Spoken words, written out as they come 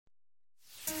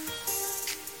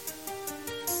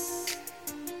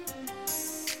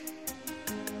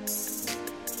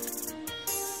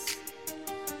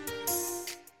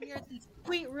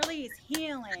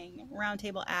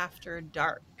Roundtable After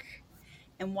Dark.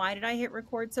 And why did I hit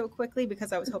record so quickly?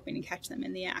 Because I was hoping to catch them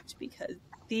in the act, because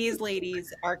these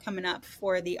ladies are coming up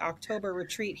for the October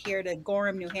retreat here to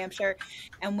Gorham, New Hampshire,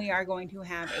 and we are going to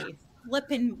have a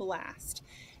flippin' blast.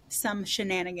 Some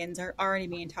shenanigans are already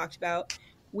being talked about.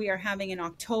 We are having an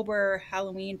October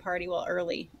Halloween party, well,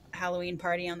 early Halloween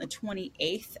party on the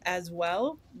 28th as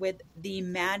well, with the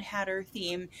Mad Hatter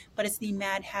theme, but it's the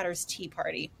Mad Hatter's Tea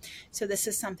Party. So this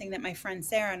is something that my friend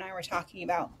Sarah and I were talking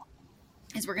about,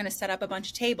 is we're going to set up a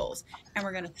bunch of tables and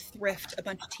we're going to thrift a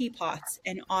bunch of teapots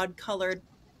and odd colored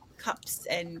cups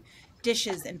and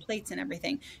dishes and plates and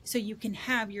everything. So you can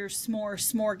have your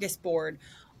smorgasbord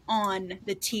on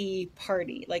the tea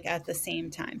party, like at the same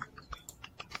time.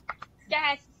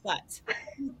 Yes. But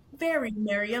very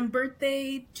Merriam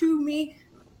birthday to me.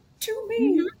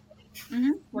 Mm-hmm.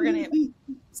 Mm-hmm. We're going to get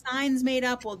signs made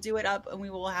up. We'll do it up and we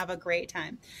will have a great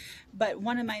time. But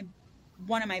one of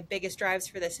my biggest drives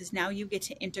for this is now you get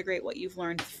to integrate what you've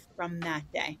learned from that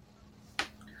day.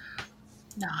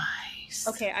 Nice.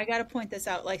 Okay, I got to point this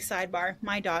out, like sidebar.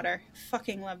 My daughter,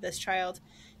 fucking love this child.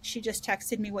 She just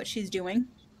texted me what she's doing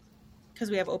because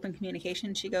we have open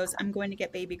communication. She goes, I'm going to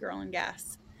get baby girl and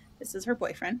gas. This is her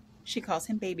boyfriend. She calls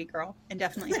him baby girl and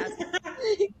definitely has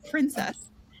princess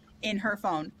in her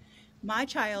phone. My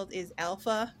child is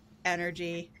alpha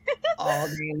energy all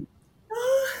day.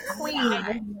 Queen.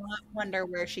 I do not wonder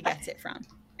where she gets it from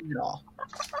at all.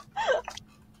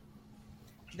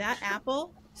 That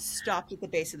apple stopped at the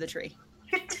base of the tree.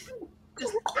 It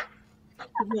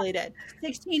really did.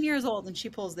 16 years old and she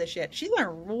pulls this shit. She's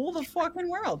gonna rule the fucking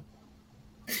world.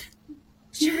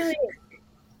 She really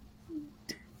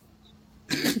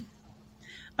is.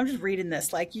 I'm just reading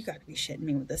this like, you got to be shitting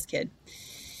me with this kid.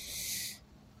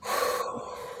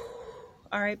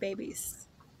 All right, babies.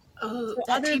 Oh,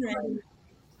 So other than,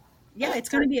 yeah, it's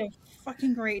going to be a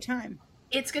fucking great time.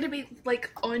 It's going to be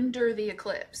like under the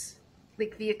eclipse.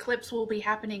 Like the eclipse will be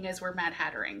happening as we're Mad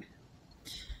Hattering.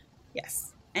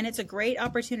 Yes. And it's a great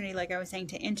opportunity, like I was saying,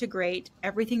 to integrate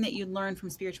everything that you learned from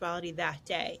spirituality that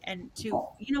day and to,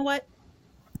 you know what?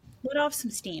 Let off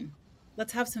some steam.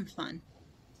 Let's have some fun.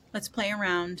 Let's play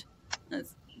around.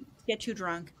 Let's get you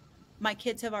drunk. My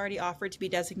kids have already offered to be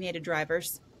designated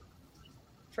drivers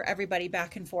for everybody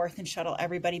back and forth and shuttle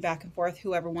everybody back and forth,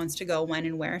 whoever wants to go when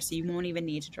and where, so you won't even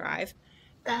need to drive.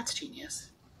 That's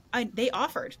genius. They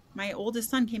offered. My oldest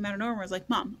son came out of nowhere and was like,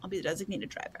 Mom, I'll be the designated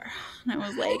driver. And I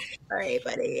was like, all right,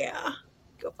 buddy, yeah,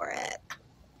 go for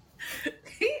it.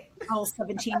 All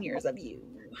 17 years of you.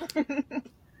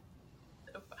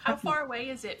 How far away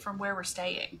is it from where we're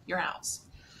staying, your house?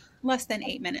 Less than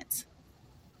 8 minutes.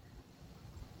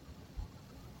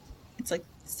 It's like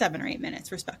 7 or 8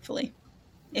 minutes, respectfully.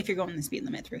 If you're going the speed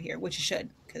limit through here, which you should,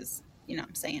 because you know what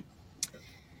I'm saying.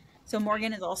 So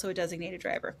Morgan is also a designated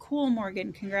driver. Cool,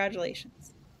 Morgan.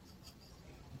 Congratulations.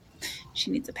 She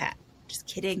needs a pat. Just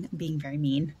kidding. I'm being very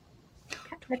mean.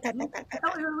 Pat, pat, pat, pat, pat, pat.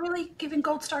 Oh, you're really giving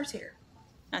gold stars here.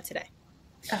 Not today.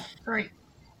 Oh, sorry.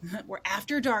 We're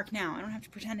after dark now. I don't have to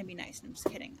pretend to be nice. I'm just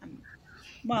kidding.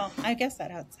 Well, I guess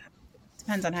that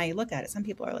depends on how you look at it. Some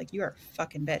people are like, you're a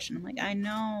fucking bitch. And I'm like, I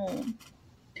know.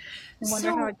 I wonder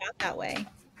how it got that way.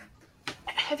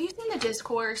 Have you seen the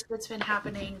discourse that's been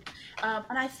happening?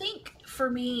 And I think for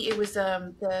me, it was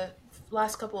the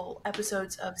last couple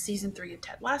episodes of season 3 of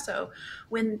Ted Lasso,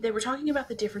 when they were talking about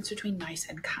the difference between nice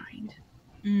and kind.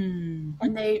 Mm.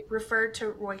 And they referred to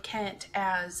Roy Kent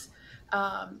as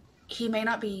he may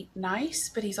not be nice,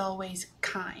 but he's always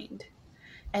kind.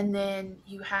 And then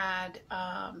you had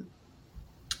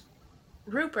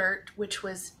Rupert, which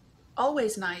was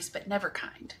always nice, but never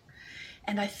kind.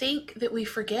 And I think that we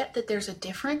forget that there's a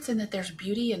difference and that there's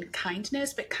beauty in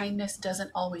kindness, but kindness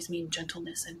doesn't always mean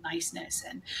gentleness and niceness.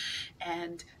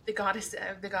 And the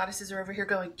goddesses are over here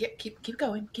going, keep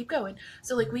going.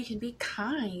 So like we can be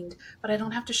kind, but I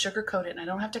don't have to sugarcoat it, and I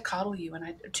don't have to coddle you. And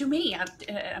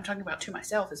I'm talking about to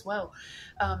myself as well.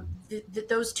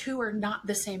 Those two are not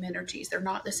the same energies. They're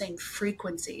not the same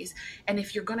frequencies. And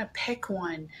if you're going to pick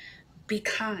one, be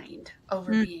kind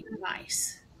over being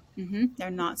nice. Mm-hmm. They're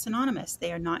not synonymous.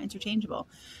 They are not interchangeable.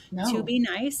 No. To be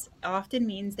nice often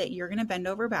means that you're going to bend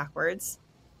over backwards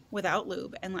without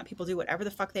lube and let people do whatever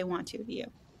the fuck they want to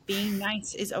you. Being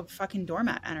nice is a fucking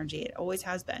doormat energy. It always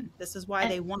has been. This is why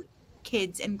they want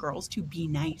kids and girls to be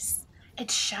nice.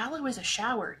 It's shallow as a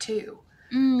shower too.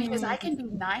 Because I can be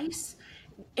nice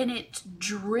and it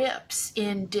drips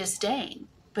in disdain,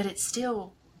 but it's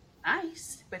still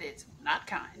nice, but it's not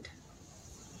kind.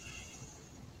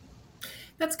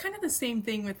 That's kind of the same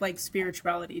thing with like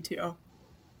spirituality too.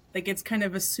 Like it's kind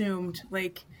of assumed,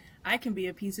 like I can be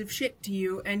a piece of shit to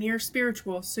you and you're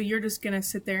spiritual, so you're just gonna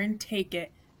sit there and take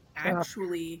it.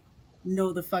 Actually,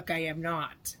 no the fuck I am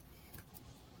not.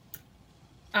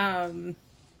 I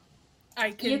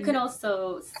can... You can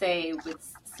also say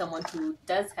with someone who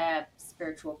does have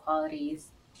spiritual qualities,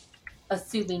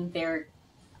 assuming they're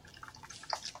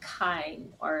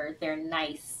kind or they're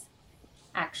nice,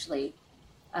 actually.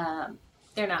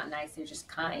 They're not nice, they're just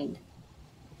kind.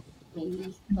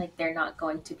 Maybe, like, they're not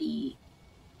going to be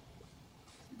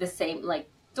the same, like,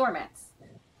 doormats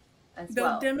as They'll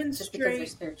well, demonstrate... just because they're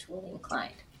spiritually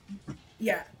inclined.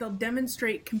 Yeah, they'll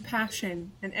demonstrate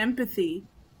compassion and empathy,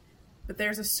 but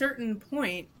there's a certain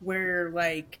point where,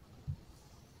 like,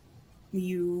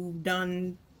 you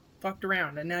done fucked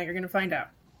around and now you're gonna find out.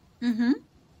 Mm-hmm.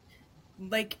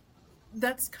 Like,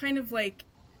 that's kind of like,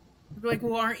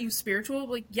 well, aren't you spiritual?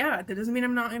 Like, yeah, that doesn't mean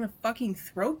I'm not gonna fucking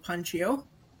throat punch you.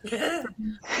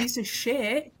 Piece of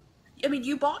shit. I mean,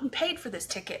 you bought and paid for this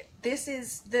ticket. This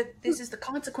is the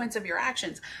consequence of your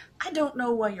actions. I don't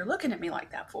know why you're looking at me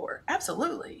like that for.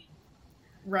 Absolutely.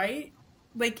 Right?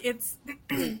 Like, it's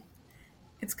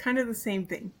it's kind of the same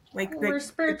thing. Like, we're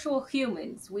spiritual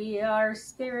humans. We are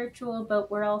spiritual,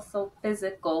 but we're also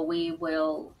physical. We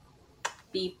will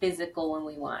be physical when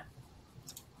we want.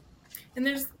 And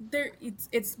it's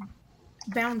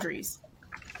boundaries.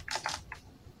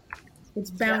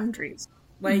 It's boundaries.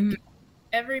 Yeah. Like,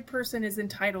 every person is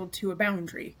entitled to a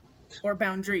boundary or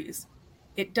boundaries.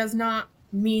 It does not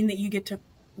mean that you get to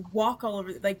walk all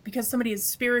over, like, because somebody is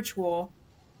spiritual,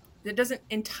 that doesn't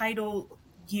entitle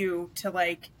you to,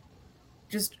 like,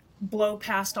 just blow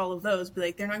past all of those. Be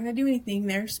like, they're not going to do anything.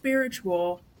 They're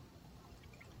spiritual.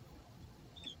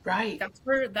 Right. That's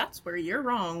where you're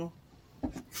wrong.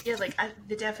 Yeah, like,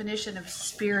 the definition of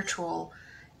spiritual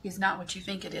is not what you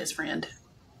think it is, friend.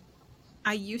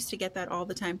 I used to get that all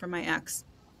the time from my ex.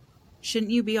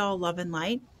 Shouldn't you be all love and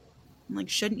light? I'm like,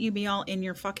 shouldn't you be all in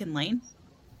your fucking lane?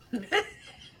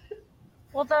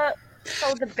 Well, the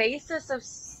basis of,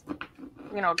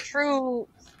 true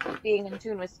being in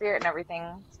tune with spirit and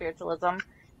everything, spiritualism,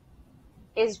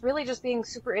 is really just being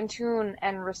super in tune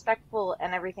and respectful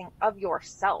and everything of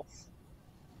yourself.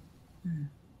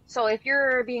 So if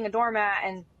you're being a doormat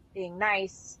and being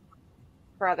nice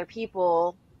for other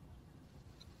people,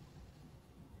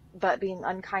 but being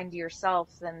unkind to yourself,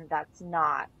 then that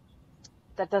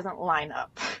doesn't line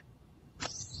up.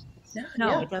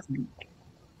 No, it doesn't.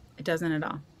 It doesn't at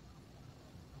all.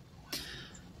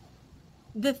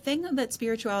 The thing that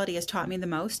spirituality has taught me the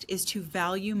most is to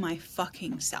value my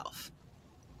fucking self.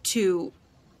 To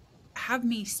have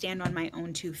me stand on my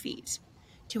own 2 feet.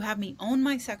 To have me own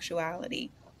my sexuality,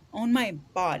 own my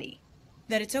body.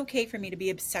 That it's okay for me to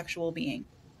be a sexual being.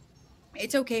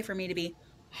 It's okay for me to be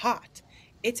hot.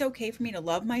 It's okay for me to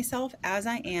love myself as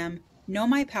I am, know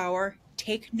my power,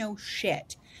 take no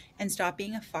shit, and stop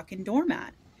being a fucking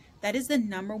doormat. That is the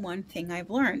number one thing I've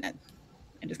learned.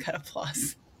 I just got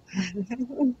applause.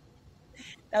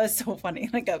 That was so funny.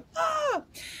 Like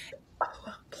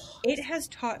it has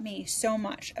taught me so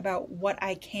much about what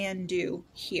I can do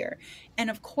here. And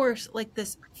of course, like,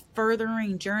 this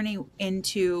furthering journey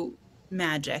into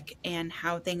magic and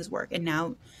how things work, and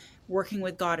now working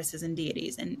with goddesses and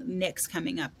deities and Nyx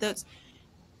coming up.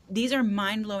 These are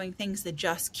mind-blowing things that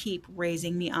just keep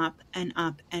raising me up and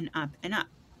up and up and up.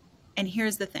 And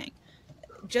here's the thing.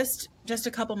 Just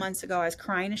a couple months ago, I was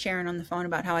crying to Sharon on the phone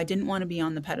about how I didn't want to be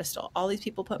on the pedestal. All these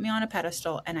people put me on a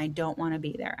pedestal and I don't want to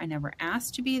be there. I never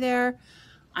asked to be there.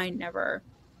 I never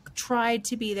tried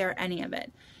to be there, any of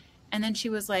it. And then she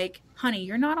was like, honey,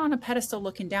 you're not on a pedestal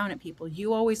looking down at people.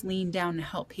 You always lean down to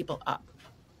help people up.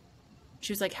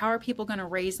 She was like, how are people going to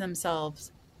raise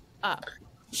themselves up?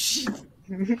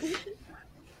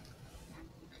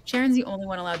 Sharon's the only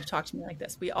one allowed to talk to me like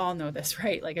this. We all know this,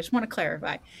 right? Like, I just want to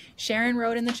clarify. Sharon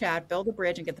wrote in the chat, build a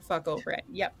bridge and get the fuck over it.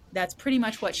 Yep, that's pretty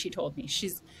much what she told me.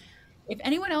 If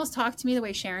anyone else talked to me the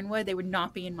way Sharon would, they would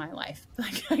not be in my life.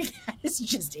 Like, that is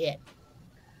just it.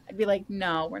 I'd be like,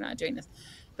 no, we're not doing this.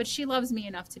 But she loves me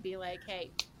enough to be like,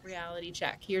 hey, reality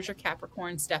check. Here's your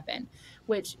Capricorn, step in.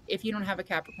 Which, if you don't have a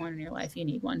Capricorn in your life, you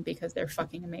need one, because they're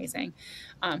fucking amazing.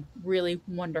 Really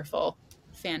wonderful,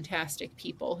 fantastic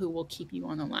people who will keep you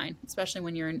on the line, especially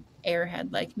when you're an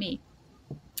airhead like me.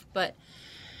 But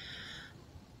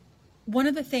one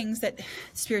of the things that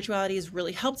spirituality has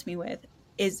really helped me with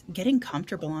is getting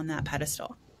comfortable on that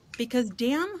pedestal. Because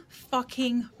damn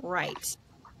fucking right,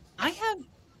 I have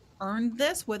earned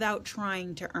this without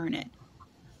trying to earn it.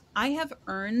 I have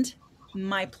earned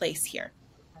my place here.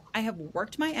 I have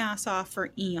worked my ass off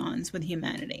for eons with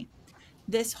humanity.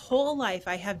 This whole life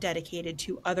I have dedicated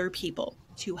to other people,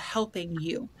 to helping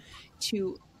you,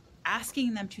 to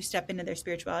asking them to step into their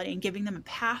spirituality and giving them a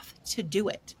path to do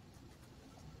it.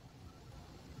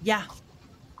 Yeah,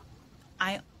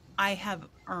 I have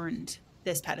earned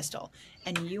this pedestal,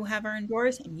 and you have earned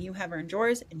yours, and you have earned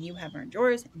yours, and you have earned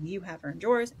yours, and you have earned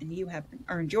yours, and you have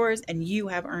earned yours, and you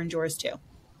have earned yours too.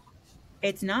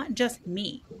 It's not just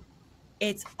me.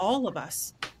 It's all of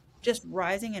us just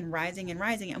rising and rising and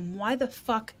rising. And why the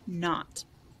fuck not?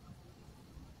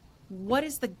 What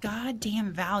is the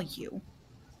goddamn value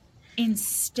in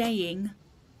staying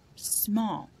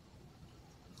small?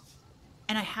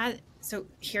 And so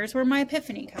here's where my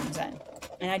epiphany comes in.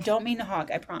 And I don't mean to hog,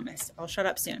 I promise. I'll shut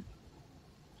up soon.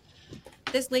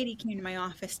 This lady came to my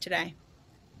office today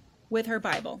with her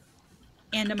Bible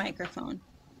and a microphone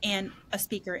and a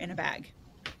speaker in a bag.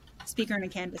 Speaker in a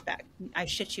canvas bag. I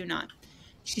shit you not.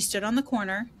 She stood on the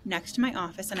corner next to my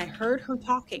office, and I heard her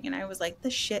talking, and I was like,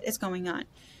 this shit is going on.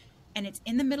 And it's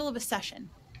in the middle of a session.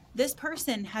 This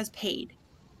person has paid,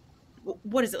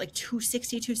 what is it, like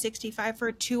 $260, $265 for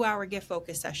a 2-hour gift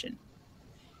focus session.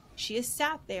 She has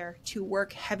sat there to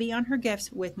work heavy on her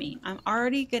gifts with me. I'm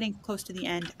already getting close to the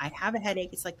end. I have a headache.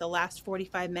 It's like the last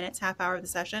 45 minutes, half hour of the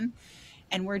session.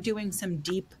 And we're doing some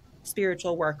deep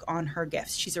spiritual work on her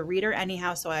gifts. She's a reader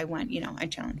anyhow. So I went, I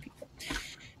challenge people.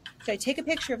 So I take a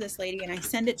picture of this lady and I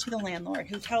send it to the landlord,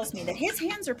 who tells me that his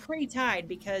hands are pretty tied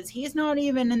because he's not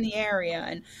even in the area.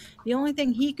 And the only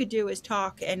thing he could do is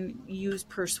talk and use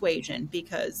persuasion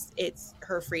because it's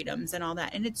her freedoms and all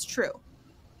that. And it's true.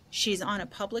 She's on a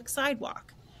public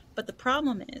sidewalk. But the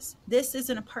problem is, this is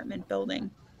an apartment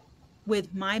building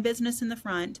with my business in the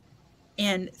front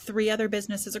and 3 other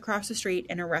businesses across the street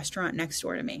and a restaurant next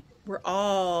door to me. We're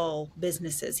all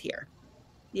businesses here.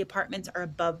 The apartments are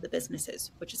above the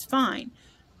businesses, which is fine.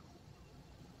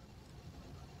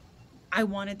 I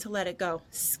wanted to let it go.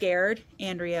 Scared,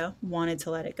 Andrea wanted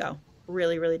to let it go.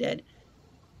 Really, really did.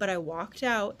 But I walked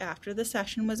out after the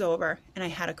session was over and I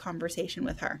had a conversation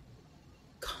with her.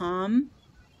 Calm,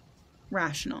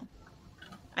 rational.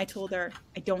 I told her,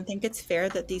 I don't think it's fair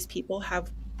that these people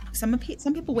have, some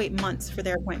people wait months for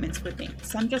their appointments with me,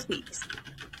 some just weeks.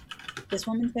 This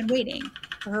woman's been waiting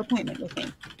for her appointment with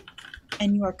me.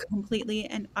 And you are completely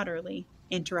and utterly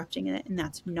interrupting it, and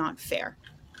that's not fair.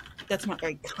 That's not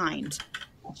very kind.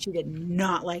 She did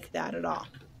not like that at all.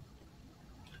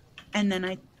 And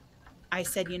then I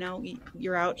said,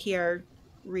 you're out here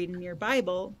reading your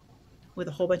Bible with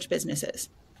a whole bunch of businesses.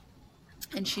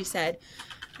 And she said,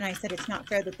 and I said, it's not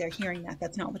fair that they're hearing that.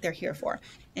 That's not what they're here for.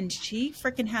 And she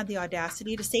freaking had the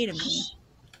audacity to say to me,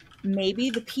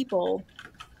 maybe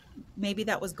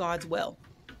that was God's will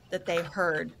that they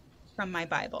heard from my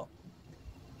Bible.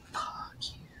 Fuck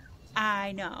you.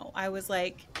 I know. I was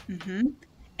like,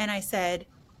 And I said,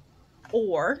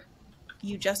 or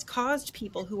you just caused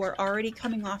people who are already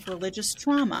coming off religious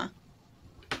trauma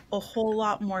a whole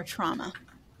lot more trauma.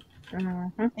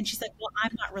 Mm-hmm. And she's like, well,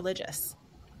 I'm not religious.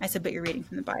 I said, but you're reading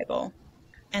from the Bible.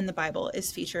 And the Bible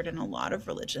is featured in a lot of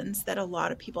religions that a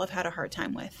lot of people have had a hard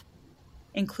time with,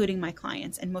 including my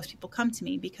clients. And most people come to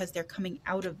me because they're coming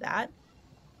out of that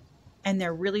and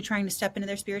they're really trying to step into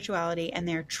their spirituality, and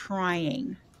they're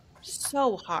trying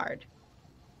so hard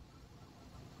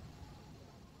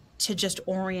to just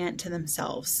orient to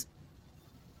themselves.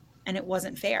 And it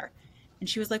wasn't fair. And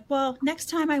she was like, well, next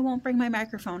time I won't bring my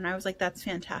microphone. And I was like, that's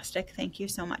fantastic. Thank you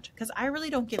so much. Because I really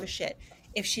don't give a shit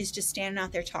if she's just standing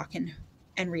out there talking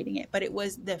and reading it. But it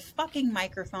was the fucking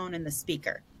microphone and the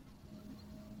speaker.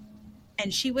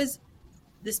 And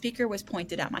the speaker was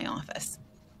pointed at my office.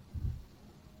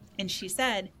 And she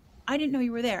said, I didn't know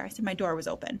you were there. I said, my door was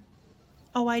open.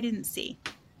 Oh, I didn't see.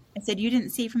 I said, you didn't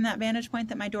see from that vantage point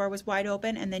that my door was wide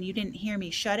open and then you didn't hear me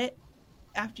shut it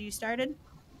after you started?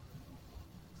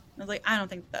 I was like, I don't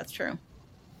think that's true.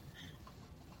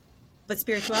 But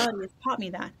spirituality has taught me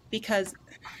that, because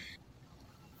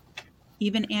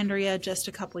even Andrea just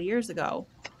a couple of years ago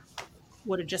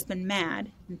would have just been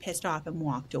mad and pissed off and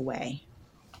walked away.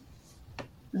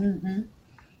 Mm-hmm.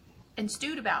 And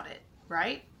stewed about it,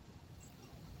 right?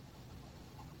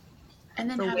 And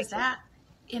then how does that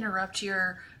interrupt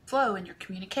your flow and your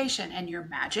communication and your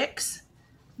magics?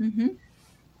 Mm-hmm.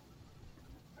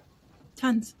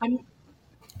 Tons.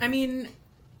 I mean,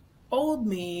 old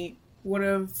me would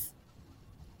have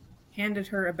handed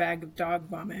her a bag of dog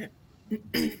vomit.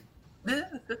 And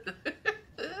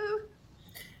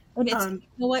it's, you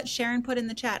know what Sharon put in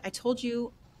the chat? I told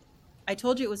you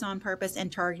it was on purpose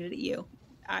and targeted at you.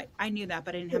 I knew that,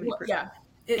 but I didn't have any proof. Yeah.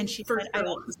 And she said,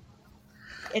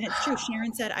 and it's true.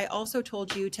 Sharon said, I also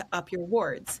told you to up your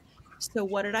wards. So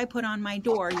what did I put on my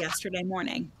door yesterday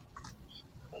morning?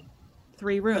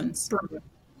 3 runes.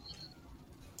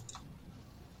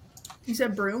 You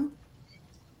said broom?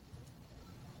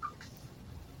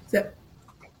 Is that,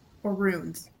 or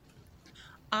runes?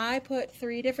 I put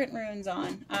 3 different runes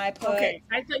on. I put. Okay,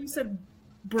 I thought you said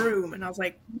broom, and I was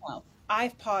like, No,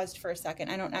 I've paused for a second.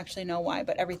 I don't actually know why,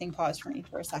 but everything paused for me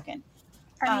for a second.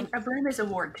 I mean, a broom is a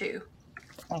ward too.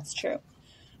 That's true.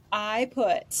 I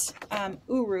put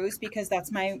urus because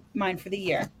that's mine for the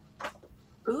year.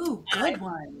 Ooh, good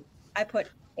one. I put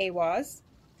awas.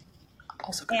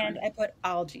 Also good and one. I put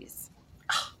algaes.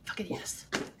 Oh, fucking yes.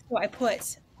 So I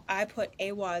put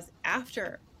awas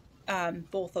after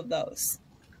both of those.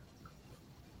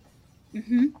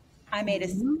 I made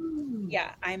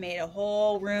I made a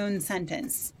whole rune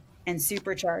sentence and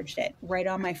supercharged it right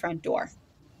on my front door.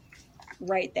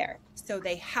 Right there. So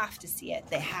they have to see it.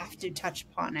 They have to touch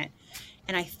upon it.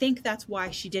 And I think that's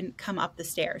why she didn't come up the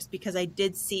stairs, because I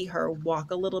did see her walk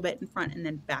a little bit in front and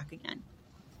then back again.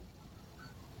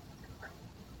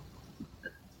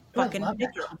 Fucking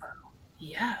ridiculous.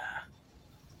 Yeah.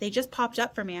 They just popped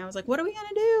up for me. I was like, what are we going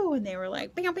to do? And they were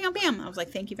like, bam, bam, bam. I was like,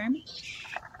 thank you very much.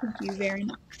 Thank you very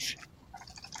much.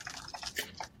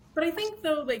 but I think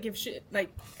though, like if shit,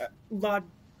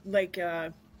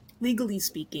 legally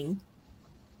speaking,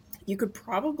 you could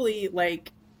probably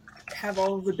like have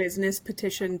all of the business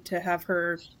petition to have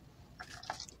her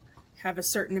have a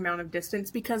certain amount of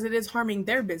distance, because it is harming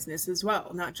their business as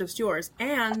well, not just yours.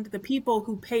 And the people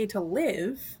who pay to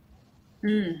live,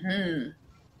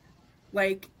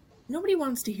 like, nobody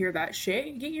wants to hear that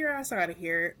shit. Get your ass out of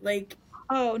here. Like,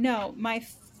 oh no, my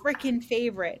freaking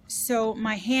favorite. So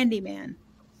my handyman,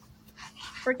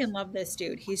 freaking love this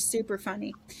dude. He's super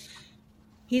funny.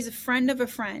 He's a friend of a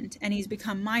friend, and he's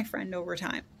become my friend over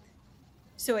time.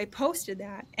 So I posted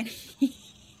that, and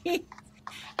he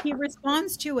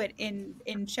responds to it in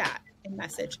chat, in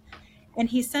message. And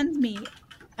he sends me,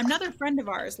 another friend of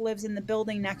ours lives in the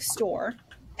building next door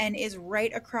and is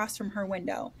right across from her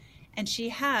window. And she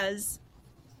has,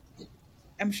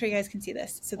 I'm sure you guys can see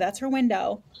this. So that's her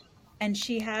window. And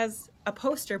she has a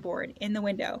poster board in the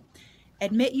window.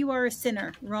 Admit you are a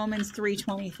sinner, Romans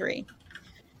 3:23.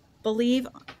 Believe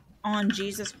on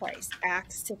Jesus Christ,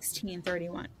 Acts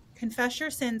 16:31. Confess your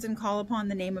sins and call upon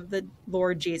the name of the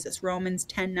Lord Jesus, Romans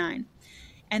 10:9.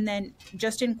 And then,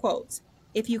 just in quotes,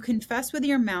 if you confess with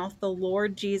your mouth the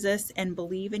Lord Jesus and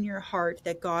believe in your heart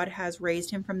that God has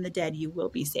raised him from the dead, you will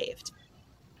be saved.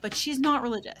 But she's not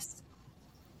religious.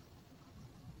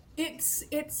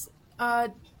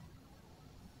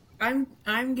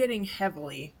 I'm getting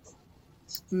heavily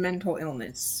mental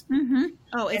illness.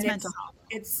 Oh, it's mental health.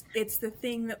 It's the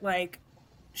thing that like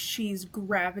she's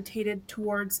gravitated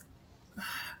towards.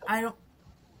 I don't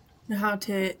know how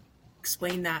to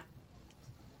explain that.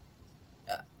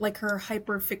 Like her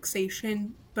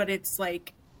hyperfixation, but it's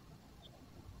like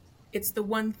it's the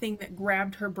one thing that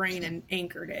grabbed her brain and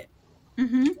anchored it.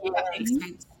 If that makes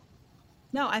sense.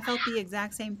 No, I felt the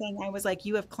exact same thing. I was like,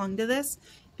 you have clung to this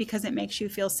because it makes you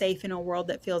feel safe in a world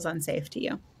that feels unsafe to you.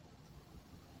 And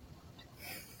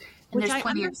Which there's I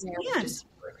plenty understand. of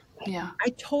yeah.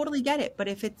 I totally get it. But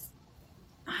if it's,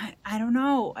 I don't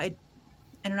know. I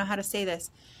don't know how to say this.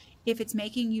 If it's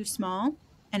making you small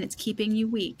and it's keeping you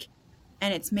weak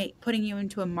and it's putting you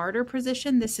into a martyr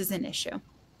position, this is an issue.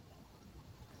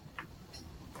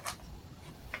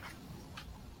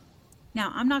 Now,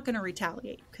 I'm not going to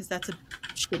retaliate because that's a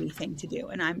shitty thing to do.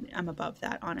 And I'm above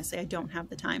that. Honestly, I don't have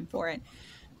the time for it.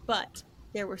 But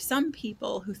there were some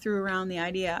people who threw around the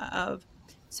idea of,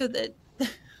 so that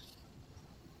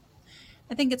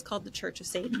I think it's called the Church of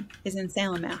Satan, is in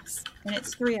Salem, Mass. And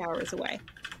it's 3 hours away.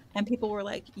 And people were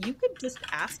like, you could just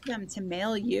ask them to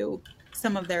mail you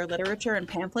some of their literature and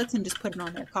pamphlets and just put it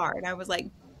on their car. And I was like,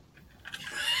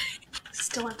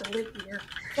 Still have to live here.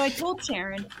 so I told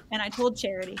Sharon and I told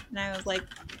Charity, and I was like,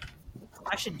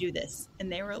 I should do this.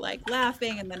 And they were like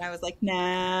laughing. And then I was like,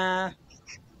 nah,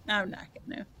 I'm not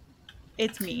going to.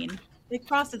 It's mean. It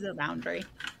crosses a boundary.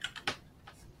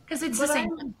 Because it's the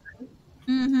same.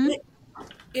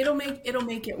 It'll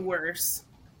make it worse,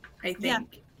 I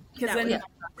think. Because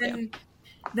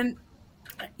then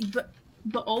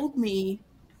the old me.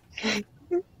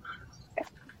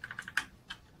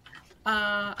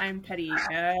 I'm petty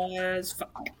as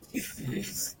fuck.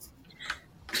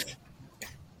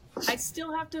 I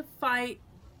still have to fight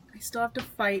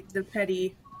the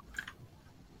petty.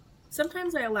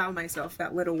 Sometimes I allow myself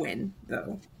that little win,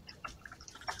 though.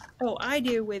 Oh, I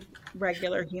do with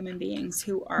regular human beings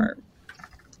who are,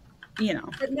 you know.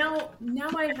 But now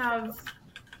I have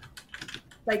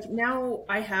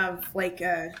like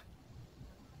a,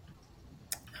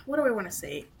 what do I want to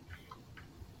say?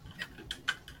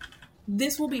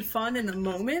 This will be fun in the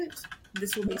moment,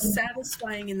 this will be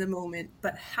satisfying in the moment,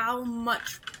 but how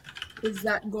much is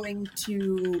that going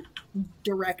to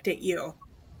direct at you?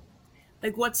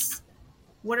 Like,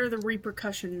 what are the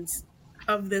repercussions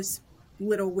of this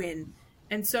little win?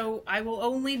 And so I will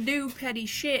only do petty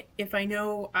shit if I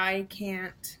know I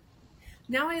can't.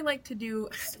 Now I like to do...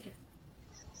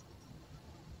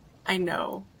 I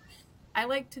know. I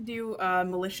like to do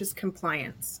malicious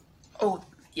compliance. Oh,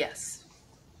 yes.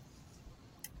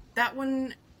 That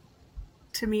one,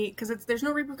 to me, because there's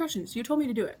no repercussions. You told me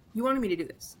to do it. You wanted me to do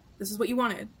this. This is what you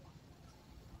wanted.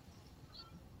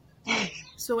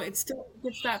 So it still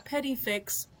gets that petty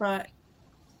fix, but...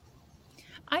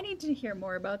 I need to hear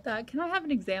more about that. Can I have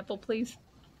an example, please?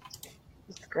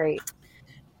 It's great.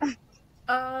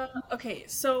 Okay,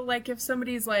 so, like, if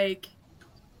somebody's like...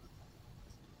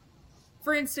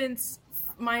 For instance,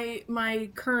 my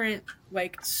current,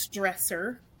 like,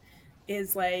 stressor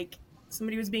is, like,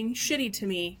 somebody was being shitty to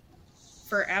me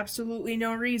for absolutely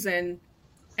no reason,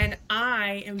 and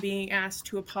I am being asked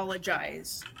to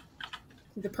apologize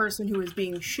to the person who is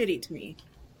being shitty to me.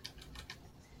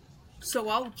 So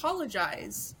I'll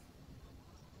apologize,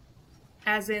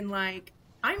 as in, like,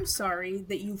 I'm sorry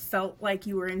that you felt like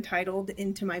you were entitled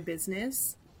into my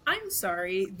business. I'm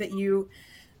sorry that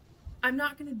I'm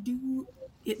not going to do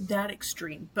it that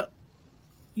extreme, but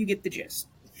you get the gist.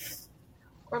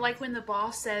 Or like when the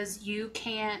boss says you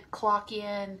can't clock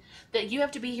in, that you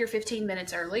have to be here 15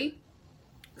 minutes early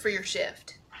for your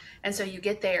shift. And so you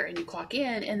get there and you clock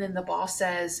in, and then the boss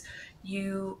says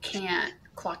you can't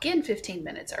clock in 15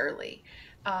 minutes early.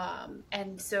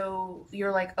 And so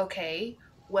you're like, okay,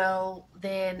 well,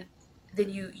 then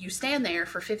you stand there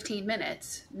for 15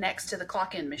 minutes next to the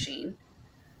clock in machine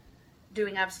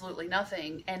doing absolutely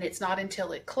nothing, and it's not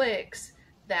until it clicks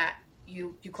that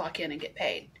you clock in and get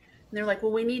paid. And they're like,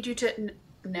 well, we need you to...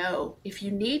 No, if you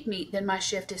need me, then my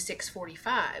shift is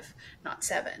 6:45, not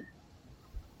 7.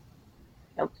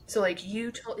 Nope. So, like,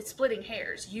 it's splitting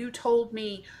hairs. You told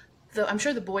me, I'm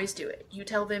sure the boys do it. You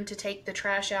tell them to take the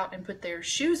trash out and put their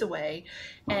shoes away,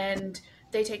 and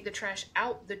they take the trash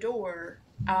out the door,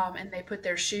 and they put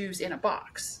their shoes in a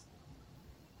box.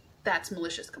 That's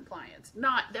malicious compliance.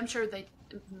 I'm sure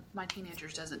my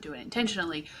teenagers doesn't do it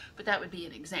intentionally, but that would be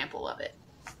an example of it.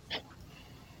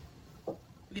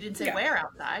 You didn't say where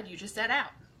outside, you just said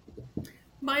out.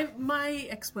 My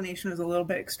explanation is a little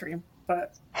bit extreme,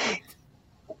 but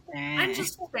I'm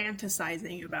just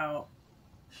fantasizing about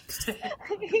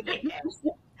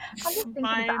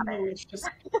my malicious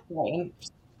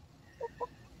compliance.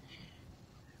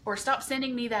 Or stop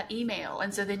sending me that email,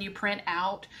 and so then you print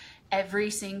out every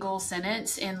single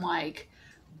sentence in, like,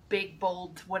 big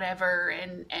bold whatever,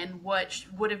 and what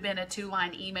would have been a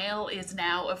 2-line email is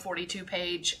now a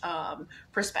 42-page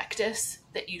prospectus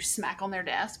that you smack on their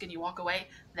desk and you walk away.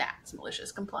 That's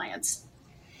malicious compliance.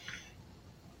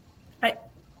 I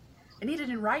need it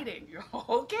in writing.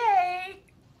 Okay.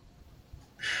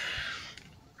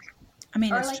 I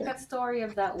mean, or like that story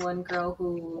of that one girl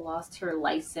who lost her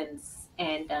license,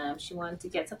 and she wanted to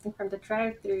get something from the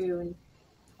drive-thru, and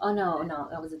oh, no,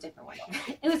 that was a different one.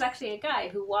 It was actually a guy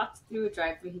who walked through a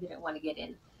drive-thru. He didn't want to get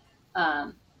in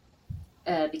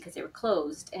because they were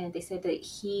closed. And they said that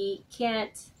he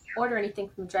can't order anything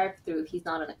from the drive-thru if he's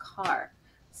not in a car.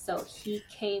 So he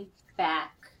came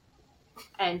back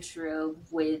and drove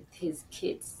with his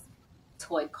kid's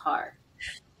toy car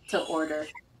to order.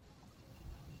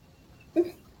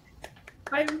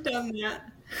 I've done that.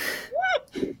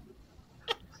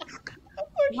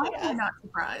 Why am I not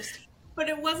surprised? But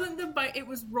it wasn't the bike, it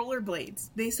was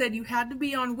rollerblades. They said you had to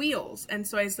be on wheels. And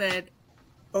so I said,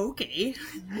 okay.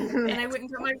 And I went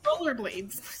and got my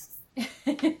rollerblades.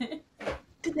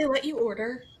 Did they let you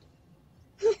order?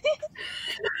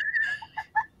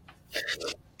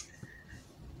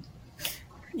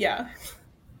 Yeah.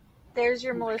 There's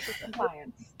your malicious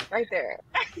compliance right there.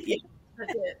 Yeah,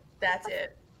 that's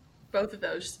it. Both of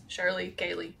those. Shirley,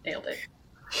 Kaylee, nailed it.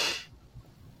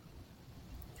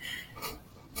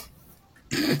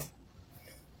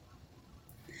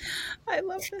 I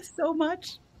love this so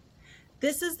much.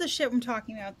 This is the shit I'm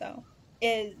talking about, though.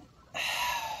 Is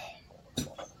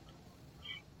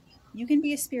you can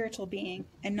be a spiritual being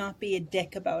and not be a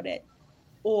dick about it.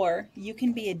 Or you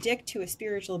can be a dick to a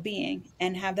spiritual being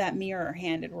and have that mirror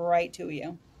handed right to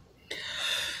you.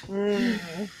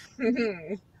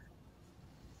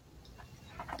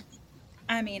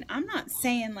 I mean, I'm not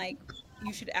saying, like,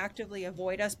 you should actively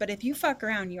avoid us, but if you fuck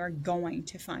around, you are going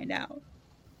to find out.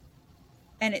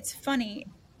 And it's funny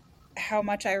how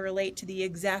much I relate to the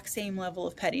exact same level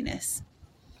of pettiness.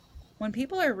 When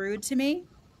people are rude to me,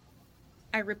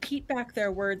 I repeat back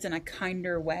their words in a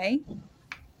kinder way,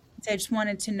 So I just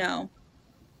wanted to know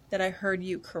that I heard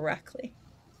you correctly.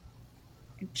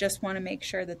 I just want to make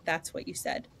sure that that's what you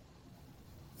said.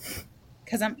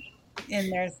 Because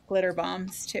and there's glitter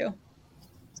bombs too.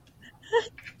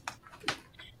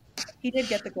 He did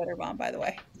get the glitter bomb, by the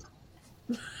way.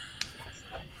 He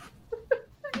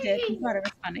did. He thought it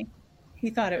was funny. He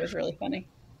thought it was really funny.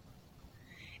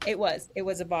 It was. It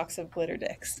was a box of glitter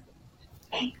dicks.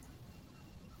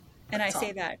 And I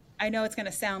say that. I know it's going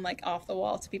to sound like off the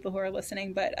wall to people who are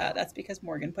listening, but that's because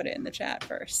Morgan put it in the chat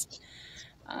first.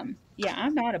 Yeah,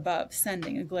 I'm not above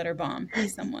sending a glitter bomb to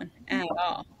someone at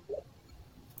all.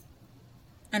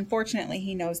 Unfortunately,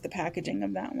 he knows the packaging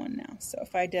of that one now. So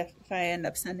if I end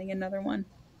up sending another one,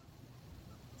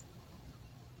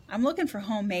 I'm looking for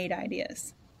homemade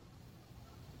ideas.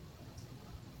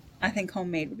 I think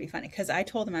homemade would be funny because I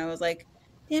told him, I was like,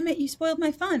 damn it, you spoiled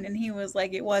my fun. And he was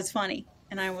like, it was funny.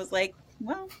 And I was like,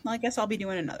 well, I guess I'll be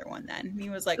doing another one then. And he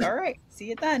was like, all right, see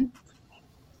you then.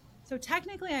 So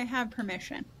technically I have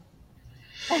permission.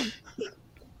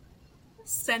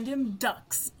 Send him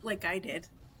ducks like I did.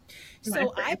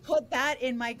 So I put that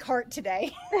in my cart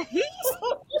today.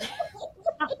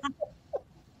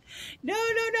 No,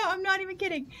 I'm not even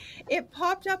kidding. It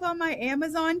popped up on my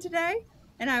Amazon today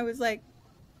and I was like,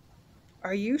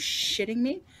 are you shitting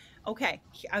me? Okay,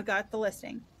 I got the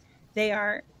listing. They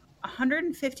are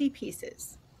 150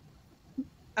 pieces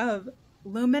of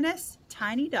luminous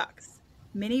tiny ducks,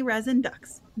 mini resin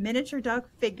ducks, miniature duck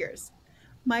figures,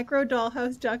 micro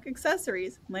dollhouse duck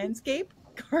accessories, landscape,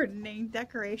 gardening,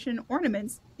 decoration,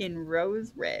 ornaments in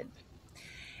rose red.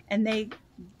 And they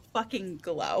fucking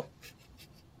glow.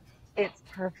 It's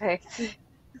perfect.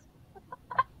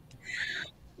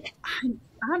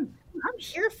 I'm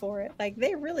here for it. Like,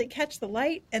 they really catch the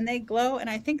light and they glow, and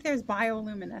I think there's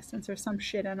bioluminescence or some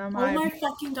shit in them. Oh my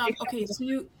fucking god. Okay, so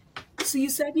you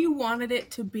said you wanted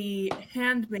it to be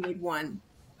handmade one.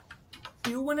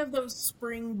 Do one of those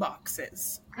spring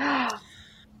boxes.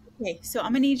 Okay, so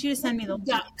I'm gonna need you to send me the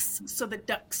ducks, so the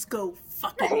ducks go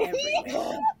fucking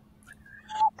everywhere.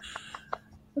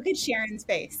 Look at Sharon's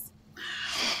face.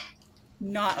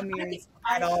 Not amused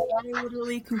at all. I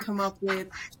literally can come up with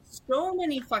so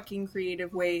many fucking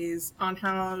creative ways on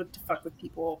how to fuck with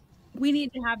people. We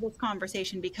need to have this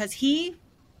conversation because he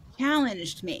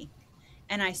challenged me.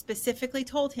 And I specifically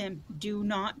told him, do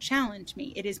not challenge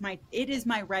me. It is my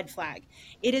red flag.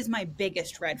 It is my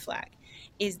biggest red flag,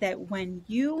 is that when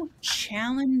you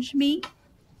challenge me,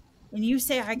 when you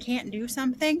say I can't do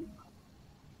something,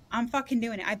 I'm fucking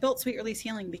doing it. I built Sweet Release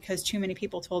Healing because too many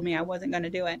people told me I wasn't going to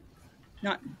do it.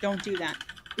 Don't do that.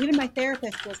 Even my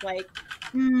therapist was like,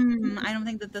 I don't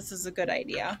think that this is a good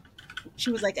idea.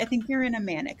 She was like, I think you're in a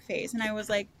manic phase. And I was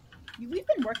like, we've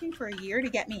been working for a year to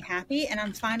get me happy, and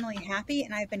I'm finally happy,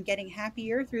 and I've been getting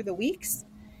happier through the weeks,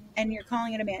 and you're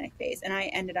calling it a manic phase. And I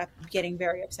ended up getting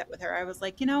very upset with her. I was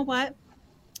like, you know what?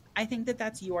 I think that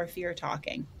that's your fear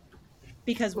talking.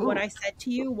 Because what I said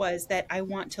to you was that I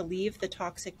want to leave the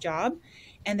toxic job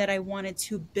and that I wanted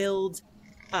to build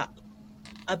up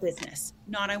a business.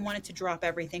 Not I wanted to drop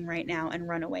everything right now and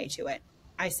run away to it.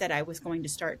 I said I was going to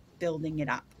start building it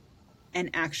up and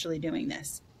actually doing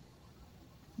this.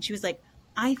 And she was like,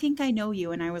 I think I know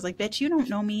you. And I was like, bitch, you don't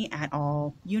know me at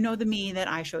all. You know the me that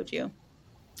I showed you.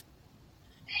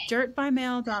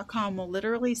 Dirtbymail.com will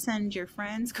literally send your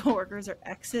friends, coworkers, or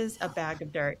exes a bag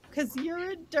of dirt. Because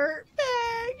you're a dirt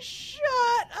bag. Shut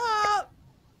up.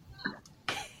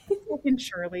 Fucking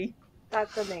Shirley.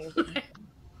 That's amazing.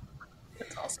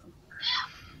 That's awesome.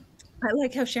 I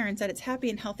like how Sharon said it's happy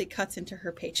and healthy cuts into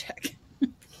her paycheck.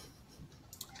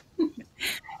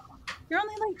 You're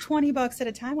only like $20 at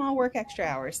a time. I'll work extra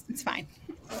hours. It's fine.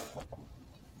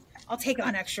 I'll take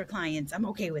on extra clients. I'm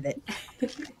okay with it.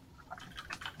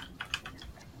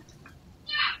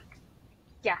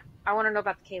 Yeah, I want to know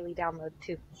about the Kaylee download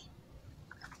too.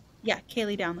 Yeah,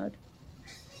 Kaylee download.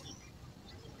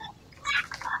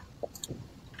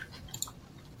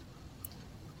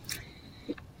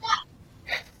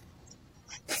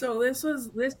 So this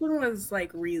one was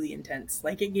like really intense.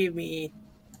 Like it gave me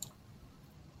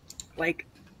like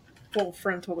full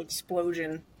frontal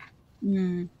explosion.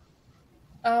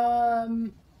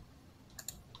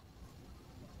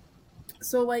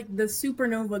 So like the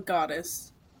supernova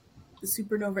goddess, the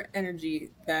supernova energy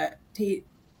that Tate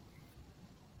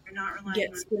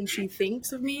gets when she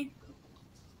thinks of me.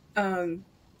 I'm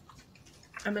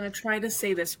gonna try to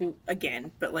say this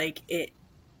again, but like it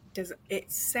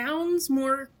sounds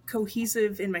more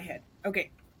cohesive in my head.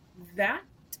 Okay, that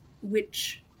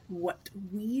what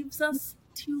weaves us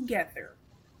together.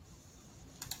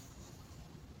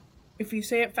 If you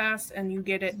say it fast and you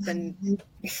get it, then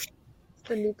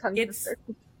The new tongue It's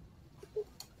twister.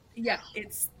 yeah,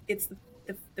 it's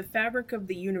the fabric of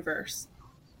the universe.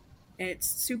 And it's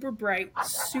super bright,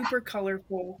 super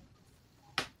colorful,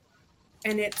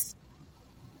 and it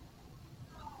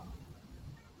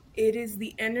is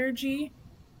the energy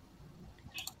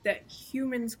that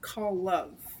humans call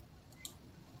love.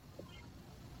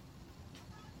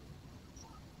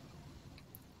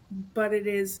 But it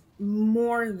is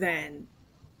more than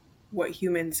what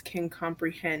humans can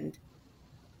comprehend.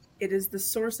 It is the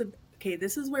source of, okay,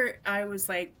 this is where I was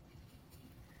like,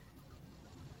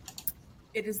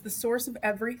 it is the source of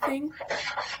everything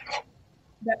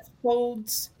that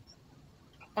folds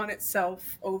on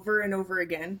itself over and over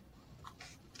again.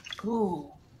 Ooh.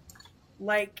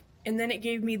 Like, and then it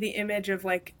gave me the image of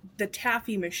like the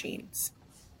taffy machines.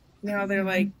 Now they're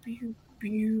like, pew,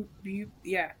 pew, pew.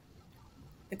 Yeah.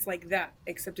 It's like that,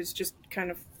 except it's just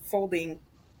kind of folding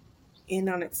in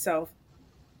on itself.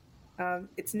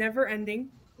 It's never ending,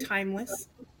 timeless.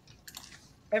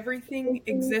 Everything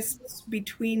exists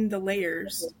between the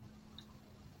layers.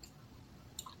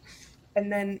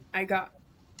 And then I got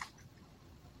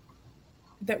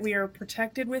that we are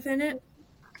protected within it.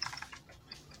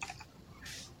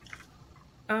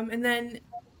 And then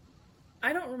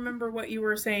I don't remember what you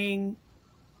were saying,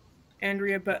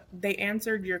 Andrea, but they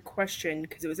answered your question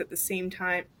because it was at the same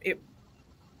time.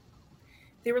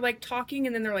 They were like talking,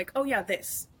 and then they're like, "Oh yeah,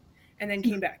 this," and then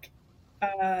came back.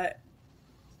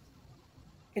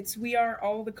 It's we are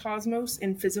all the cosmos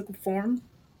in physical form.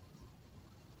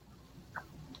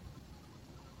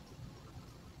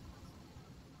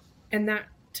 And that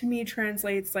to me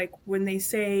translates like when they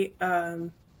say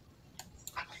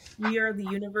we are the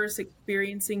universe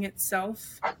experiencing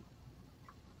itself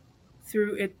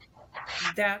through it.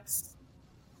 That's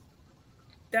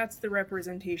the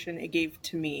representation it gave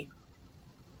to me.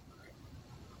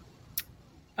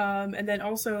 And then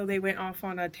also they went off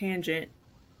on a tangent.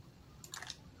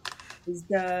 Is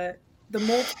the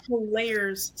multiple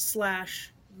layers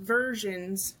 /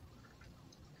 versions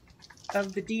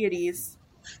of the deities,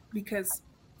 because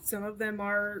some of them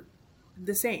are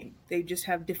the same. They just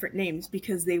have different names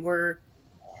because they were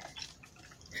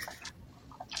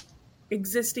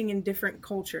existing in different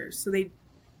cultures. So they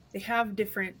have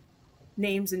different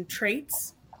names and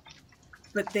traits,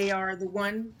 but they are the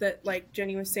one that, like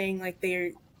Jenny was saying, like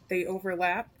they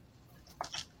overlap.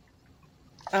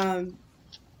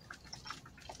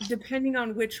 Depending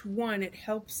on which one, it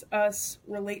helps us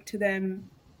relate to them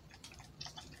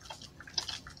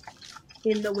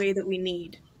in the way that we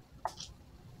need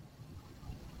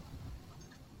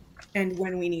and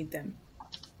when we need them.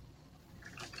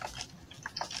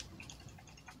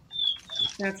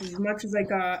 That's as much as I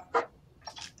got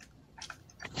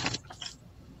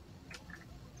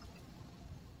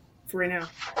for right now,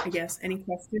 I guess. Any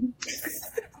questions?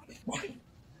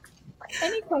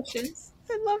 Any questions?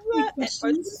 I love that.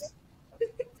 Questions?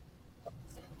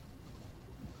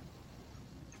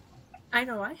 I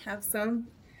know I have some.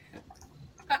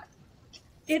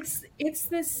 It's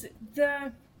this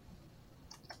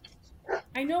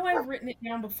I know I've written it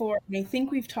down before, and I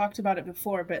think we've talked about it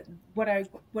before, but what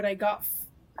I got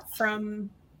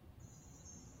from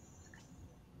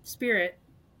Spirit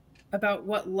about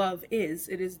what love is,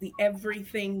 it is the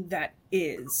everything that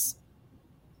is.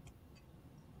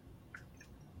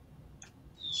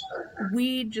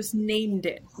 We just named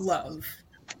it love,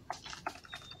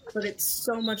 but it's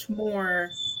so much more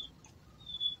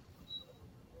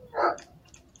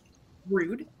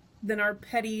rude than our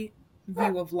petty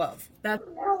view of love.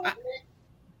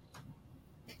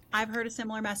 I've heard a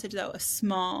similar message, though, a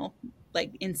small,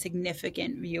 like,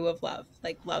 insignificant view of love.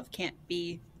 Like, love can't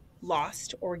be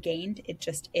lost or gained. It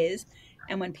just is.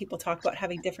 And when people talk about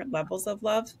having different levels of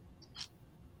love,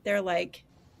 they're like,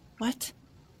 what?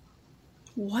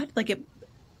 What? Like,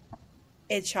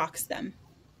 it shocks them.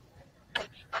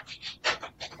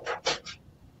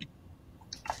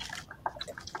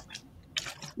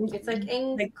 It's like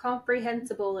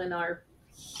incomprehensible in our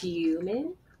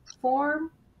human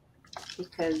form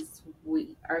because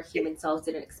our human selves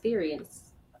didn't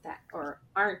experience that or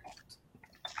aren't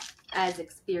as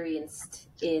experienced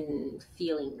in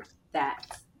feeling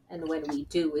that. And when we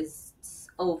do, it's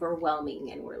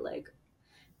overwhelming, and we're like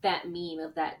that meme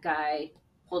of that guy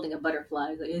holding a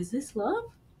butterfly. Like, is this love?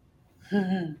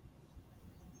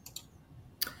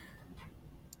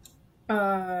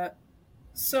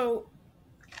 So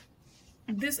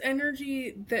this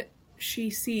energy that she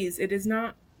sees, it is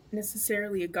not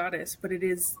necessarily a goddess, but it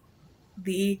is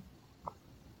the...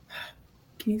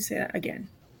 Can you say that again?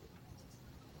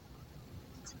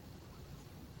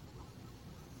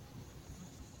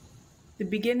 the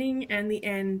beginning and the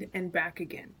end and back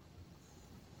again.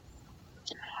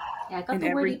 Yeah, I got And the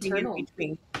word everything eternal. in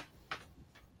between.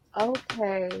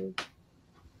 Okay.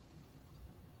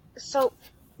 So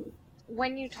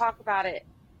when you talk about it,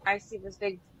 I see this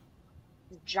big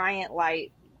giant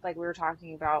light, like we were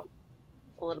talking about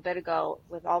a little bit ago,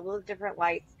 with all the different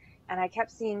lights, and I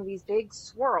kept seeing these big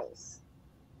swirls.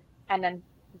 And then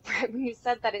right when you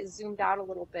said that, it zoomed out a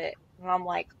little bit, and I'm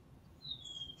like,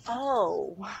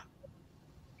 oh,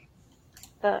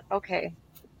 okay.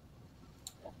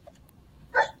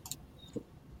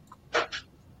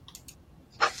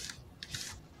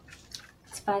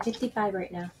 It's 5:55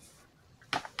 right now.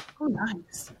 Oh,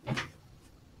 nice.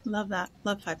 Love that.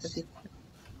 Love 550.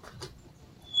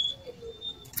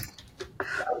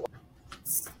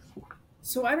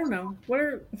 So I don't know. What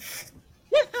are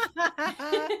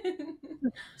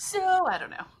So, I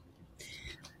don't know.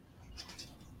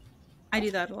 I do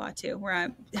that a lot too, where I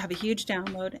have a huge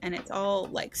download and it's all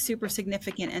like super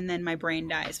significant, and then my brain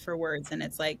dies for words, and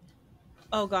it's like,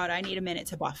 oh God, I need a minute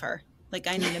to buffer. Like,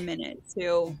 I need a minute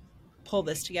to pull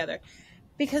this together,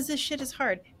 because this shit is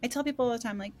hard. I tell people all the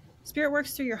time, like, spirit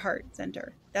works through your heart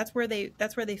center. That's where they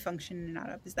function in and out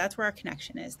of. That's where our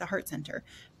connection is, the heart center.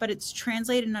 But it's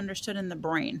translated and understood in the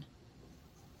brain.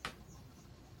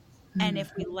 And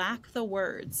if we lack the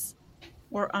words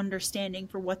or understanding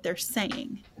for what they're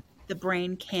saying, the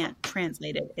brain can't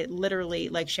translate it. It literally,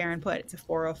 like Sharon put, it's a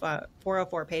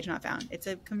 404 page not found. It's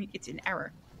an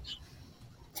error.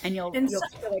 And you'll feel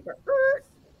like,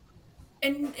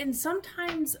 and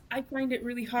sometimes I find it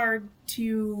really hard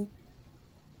to,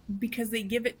 because they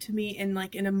give it to me in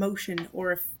like an emotion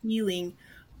or a feeling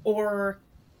or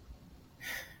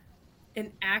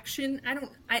an action.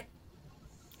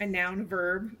 A noun, a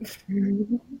verb.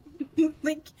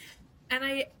 Like, and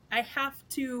I have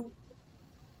to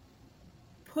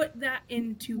put that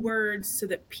into words so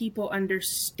that people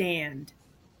understand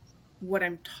what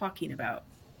I'm talking about.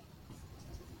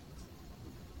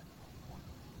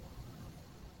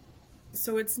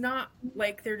 So it's not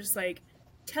like they're just like,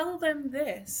 tell them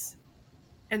this,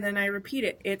 and then I repeat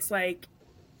it. It's like,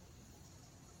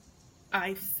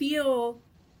 I feel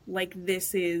like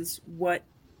this is what,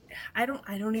 I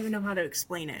don't even know how to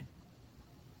explain it.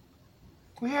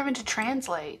 We're having to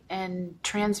translate and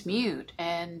transmute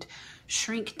and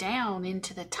shrink down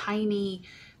into the tiny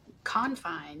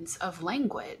confines of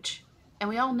language. And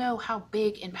we all know how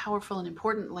big and powerful and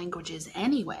important language is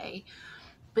anyway.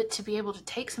 But to be able to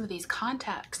take some of these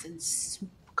contexts and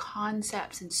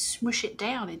concepts and smush it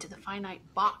down into the finite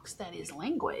box that is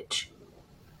language.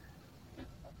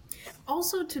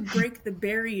 Also to break the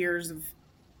barriers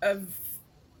of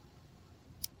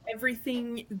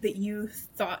everything that you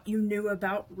thought you knew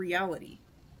about reality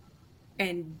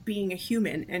and being a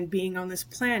human and being on this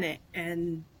planet,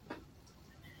 and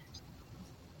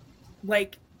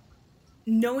like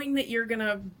knowing that you're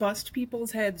gonna bust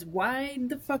people's heads wide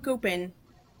the fuck open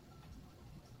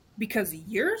because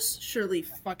yours surely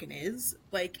fucking is.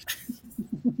 Like,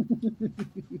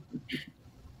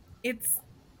 it's,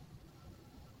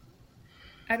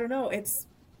 I don't know, it's,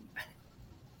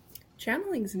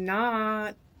 channeling's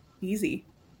not easy.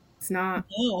 It's not.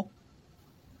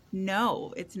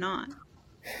 No, it's not.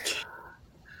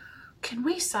 Can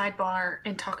we sidebar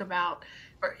and talk about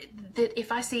that?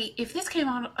 If this came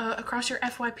on across your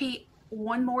FYP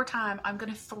one more time, I'm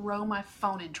going to throw my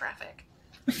phone in traffic.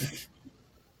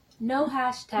 No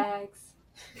hashtags.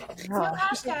 No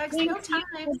hashtags, no time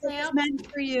It's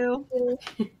meant for you.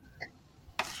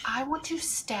 I want to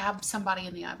stab somebody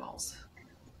in the eyeballs.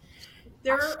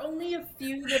 There are only a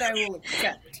few that I will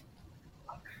accept.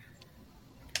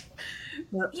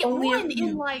 Yeah, one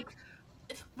in like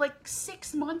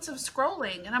 6 months of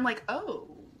scrolling, and I'm like, oh,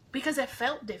 because it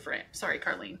felt different. Sorry,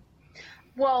 Carlene.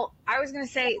 Well, I was going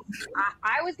to say,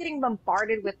 I was getting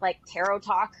bombarded with like tarot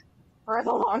talk for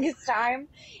the longest time.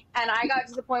 And I got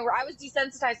to the point where I was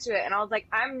desensitized to it. And I was like,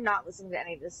 I'm not listening to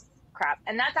any of this crap.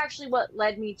 And that's actually what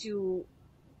led me to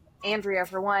Andrea,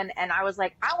 for one. And I was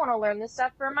like, I want to learn this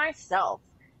stuff for myself.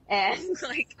 And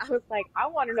like, I was like, I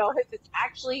want to know if it's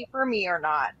actually for me or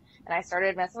not. And I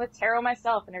started messing with tarot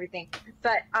myself and everything.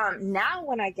 But now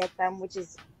when I get them, which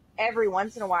is every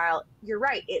once in a while, you're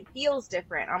right, it feels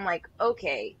different. I'm like,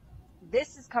 okay,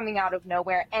 this is coming out of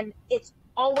nowhere, and it's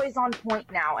always on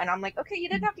point now. And I'm like, okay, you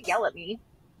didn't have to yell at me.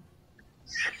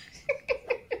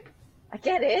 I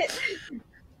get it.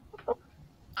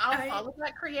 I'll follow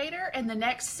that creator, and the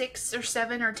next 6 or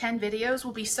 7 or 10 videos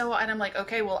will be so, and I'm like,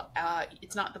 okay, well,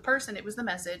 it's not the person, it was the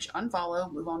message.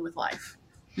 Unfollow, move on with life.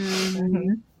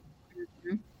 Mm-hmm.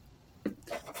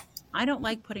 I don't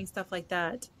like putting stuff like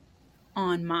that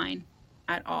on mine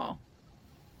at all.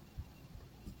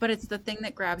 but it's the thing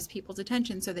that grabs people's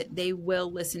attention so that they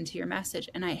will listen to your message.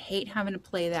 And I hate having to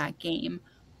play that game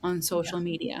on social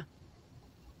media.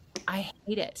 I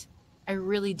hate it. I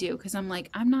really do. Because I'm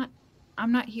like, I'm not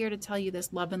here to tell you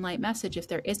this love and light message if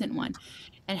there isn't one.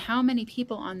 And how many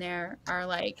people on there are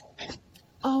like,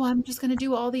 oh, I'm just going to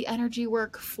do all the energy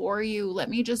work for you. Let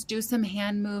me just do some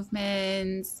hand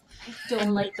movements. I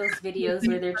don't like those videos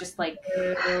where they're just like,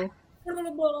 I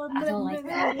don't like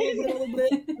that.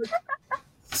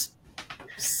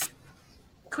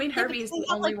 Queen Herbie is the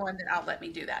only one that I'll let me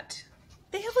do that.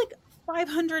 They have like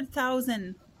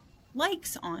 500,000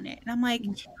 likes on it. And I'm like,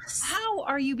 how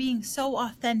are you being so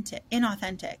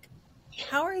inauthentic?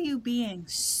 How are you being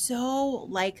so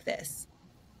like this?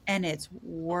 And it's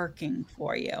working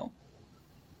for you.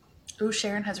 Ooh,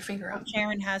 Sharon has her finger up.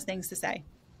 Sharon has things to say.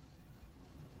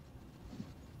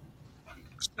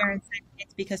 Sharon said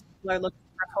it's because people are looking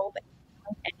for hope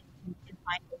and you can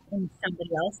find it in somebody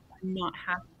else and not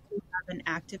have to have an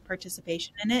active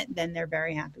participation in it, then they're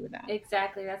very happy with that.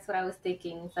 Exactly. That's what I was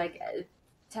thinking. It's like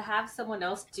to have someone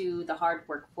else do the hard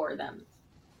work for them.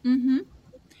 Mm-hmm.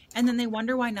 And then they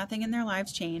wonder why nothing in their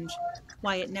lives change,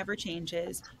 why it never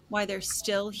changes, why they're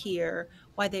still here,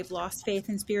 why they've lost faith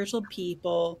in spiritual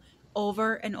people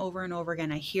over and over and over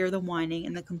again. I hear the whining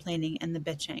and the complaining and the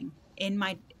bitching in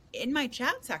my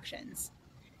chat sections.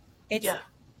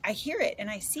 I hear it and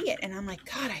I see it and I'm like,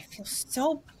 God, I feel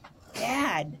so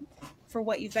bad for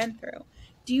what you've been through.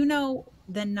 Do you know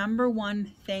the number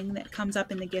one thing that comes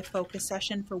up in the gift focus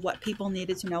session for what people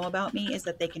needed to know about me is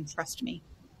that they can trust me?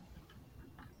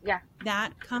 Yeah.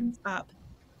 That comes up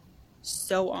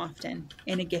so often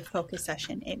in a gift focus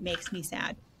session. It makes me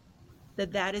sad.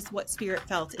 That is what Spirit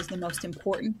felt is the most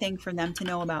important thing for them to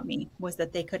know about me, was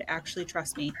that they could actually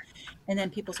trust me. And then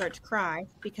people start to cry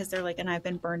because they're like, and I've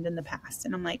been burned in the past.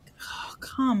 And I'm like, oh,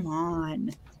 come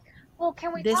on. Well,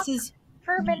 can we This talk is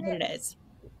for a minute? what it is.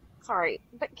 Sorry,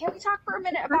 but can we talk for a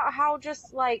minute about how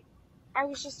just like, I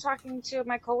was just talking to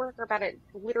my coworker about it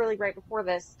literally right before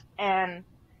this, and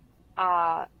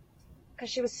because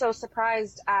she was so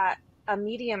surprised at a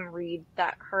medium read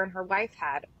that her and her wife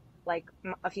had like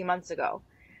a few months ago.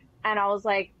 And I was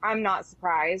like, I'm not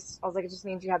surprised. I was like, it just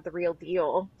means you have the real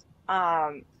deal.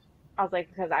 I was like,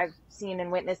 because I've seen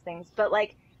and witnessed things. But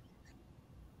like,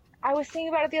 I was thinking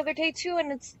about it the other day too,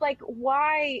 and it's like,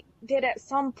 why did at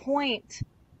some point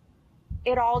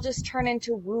it all just turn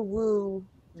into woo-woo,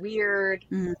 weird,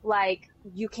 like,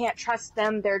 you can't trust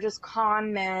them, they're just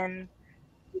con men.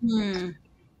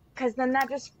 Because then that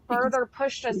just further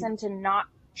pushed us into not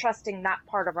trusting that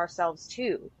part of ourselves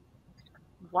too.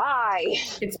 Why?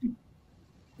 It's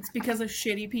because of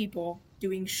shitty people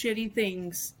doing shitty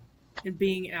things and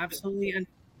being absolutely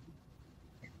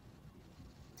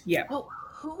yeah. Well,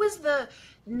 who was the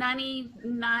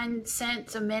 99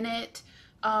 cents a minute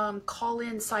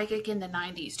call-in psychic in the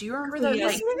 90s? Do you remember those? Cleo.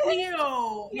 Like,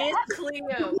 Cleo. Yes,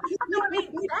 Cleo. No, I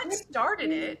mean, that started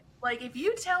it. Like, if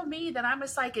you tell me that I'm a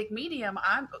psychic medium,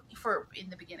 in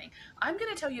the beginning, I'm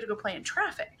going to tell you to go play in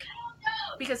traffic.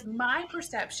 Because my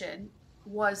perception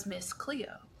was Miss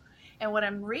Cleo. And what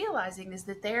I'm realizing is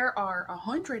that there are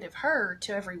 100 of her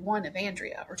to every one of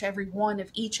Andrea, or to every one of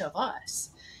each of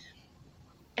us.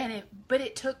 But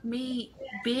it took me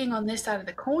being on this side of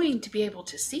the coin to be able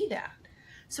to see that.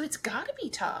 So it's got to be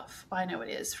tough. I know it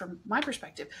is from my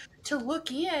perspective, to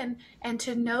look in and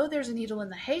to know there's a needle in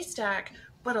the haystack,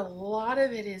 but a lot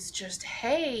of it is just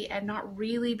hay, and not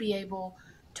really be able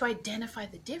to identify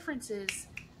the differences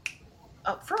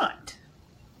up front.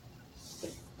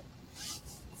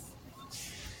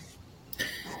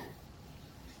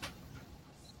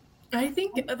 I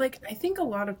think a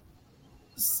lot of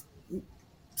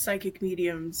psychic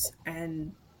mediums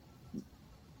and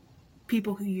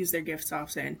people who use their gifts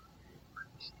often,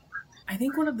 I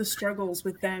think one of the struggles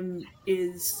with them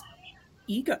is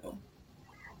ego.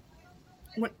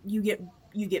 When you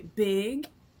get big,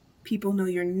 people know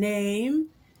your name,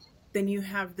 then you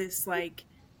have this like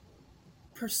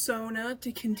persona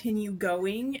to continue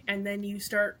going, and then you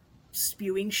start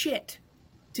spewing shit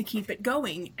to keep it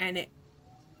going, and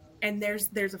there's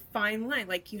a fine line.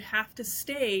 Like, you have to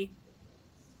stay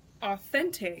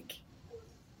authentic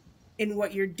in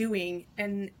what you're doing.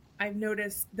 And I've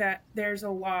noticed that there's a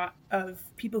lot of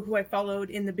people who I followed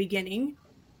in the beginning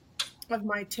of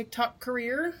my TikTok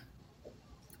career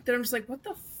that I'm just like, what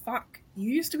the fuck?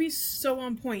 You used to be so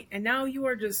on point, and now you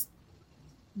are just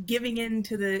giving in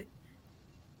to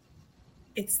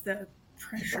it's the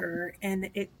pressure, and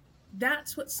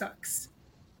that's what sucks.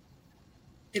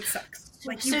 It sucks.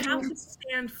 Like, you have to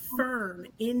stand firm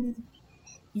in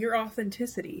your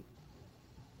authenticity.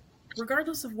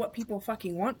 regardless of what people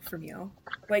fucking want from you,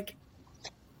 like,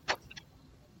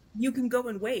 you can go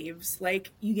in waves.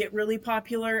 Like, you get really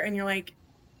popular and you're like,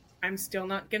 I'm still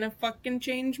not gonna fucking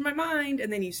change my mind.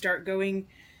 And then you start going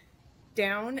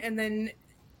down, and then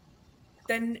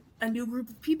a new group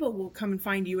of people will come and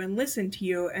find you and listen to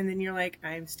you. And then you're like,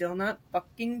 I'm still not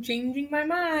fucking changing my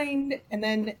mind. And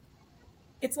then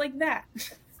it's like that.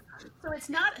 So it's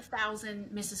not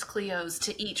 1,000 Mrs. Cleos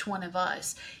to each one of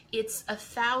us. It's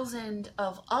 1,000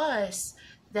 of us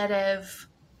that have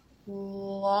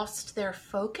lost their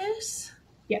focus.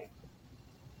 Yep.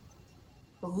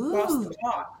 Ooh. Lost the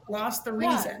thought, lost the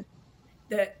reason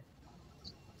that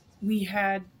we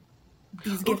had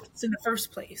these gifts in the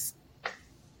first place.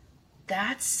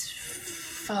 That's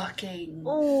fucking...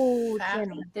 Oh,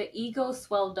 Jenny. The ego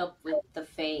swelled up with the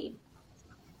fame.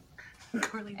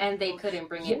 And they couldn't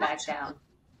bring it back down.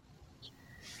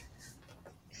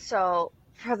 So,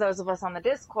 for those of us on the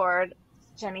Discord,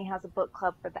 Jenny has a book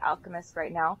club for The Alchemist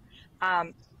right now.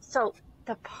 So,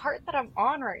 the part that I'm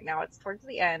on right now, it's towards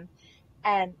the end,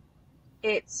 and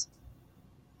it's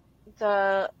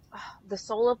the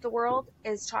soul of the world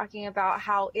is talking about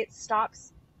how it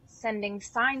stops sending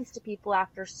signs to people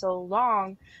after so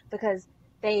long because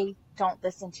they don't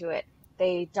listen to it.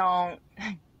 They don't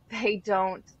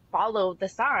follow the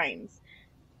signs.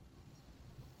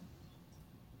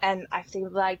 And I feel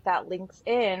like that links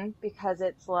in because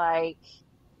it's like,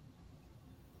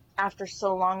 after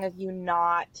so long of you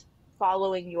not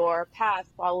following your path,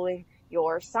 following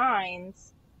your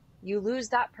signs, you lose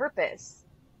that purpose.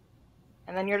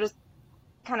 And then you're just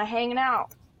kind of hanging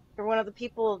out. You're one of the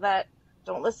people that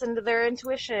don't listen to their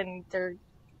intuition. They're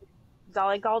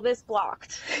like all this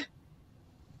blocked.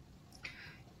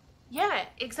 Yeah,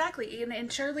 exactly.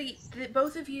 And Shirley,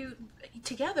 both of you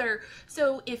together,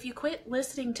 so if you quit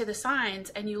listening to the signs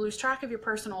and you lose track of your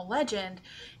personal legend,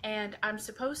 and I'm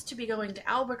supposed to be going to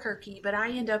Albuquerque, but I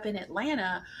end up in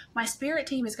Atlanta, my spirit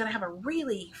team is going to have a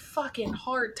really fucking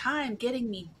hard time getting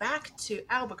me back to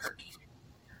Albuquerque.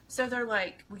 So they're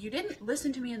like, well, you didn't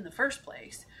listen to me in the first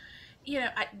place. You know,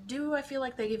 I feel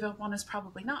like they give up on us?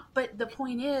 Probably not. But the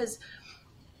point is,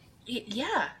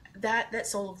 yeah, that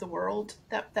soul of the world,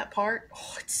 that part,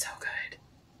 oh, it's so good.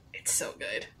 It's so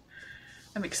good.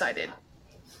 I'm excited.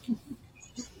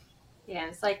 Yeah,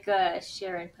 it's like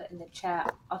Sharon put in the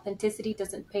chat, authenticity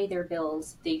doesn't pay their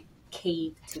bills, they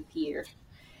cave to fear.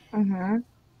 Mm-hmm.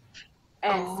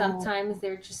 And sometimes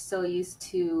they're just so used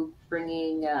to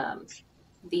bringing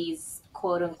these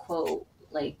quote unquote,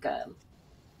 like,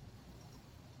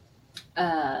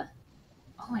 oh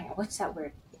my god, what's that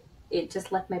word? It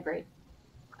just left my brain.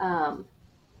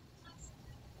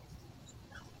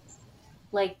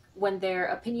 Like when their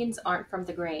opinions aren't from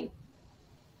the grain.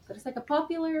 But it's like a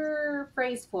popular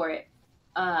phrase for it.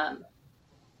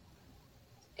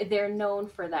 They're known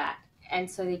for that. And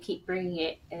so they keep bringing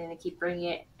it, and then they keep bringing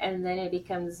it, and then it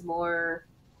becomes more...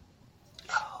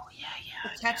 Oh, yeah.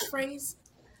 A catchphrase?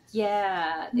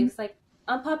 Yeah. It was like,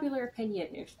 unpopular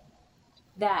opinion.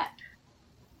 That.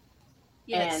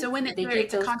 Yeah, and so when they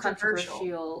get those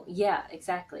controversial. Yeah,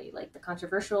 exactly. Like the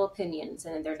controversial opinions,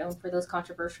 and they're known for those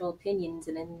controversial opinions,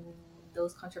 and then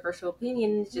those controversial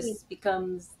opinions just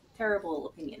becomes terrible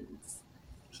opinions.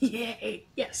 Yay,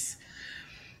 yes.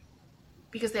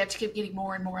 Because they have to keep getting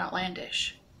more and more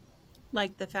outlandish.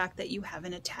 Like the fact that you have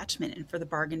an attachment, and for the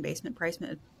bargain basement price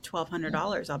of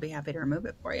 $1,200, I'll be happy to remove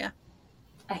it for you.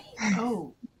 I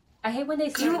hate when they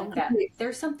say like that.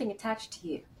 There's something attached to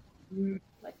you.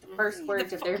 Like the first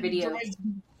words of their video.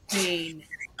 Made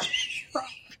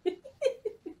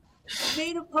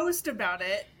a post about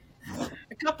it.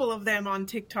 A couple of them on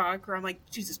TikTok where I'm like,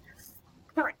 Jesus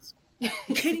Christ. Are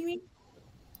you kidding me?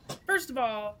 First of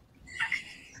all,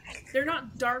 they're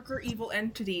not dark or evil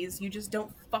entities. You just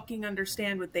don't fucking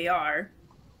understand what they are.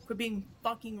 Quit being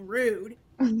fucking rude.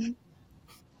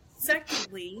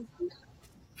 Secondly,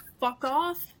 fuck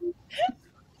off.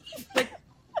 Like,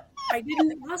 I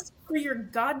didn't ask for your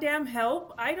goddamn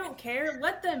help. I don't care.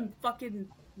 Let them fucking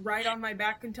ride on my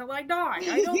back until I die.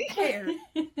 I don't care.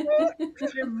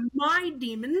 They're my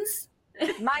demons.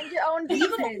 Mind your own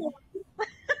demons.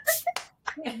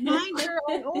 Mind your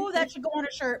own. Oh, that should go on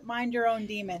a shirt. Mind your own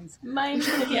demons. Mind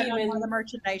your demons. One of the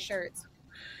merchandise shirts.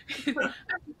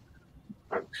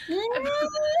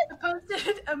 I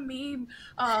posted a meme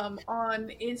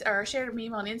or shared a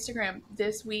meme on Instagram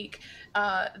this week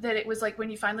that it was like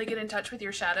when you finally get in touch with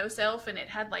your shadow self, and it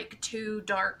had like two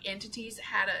dark entities. It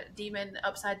had a demon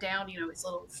upside down, you know, its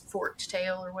little forked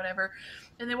tail or whatever,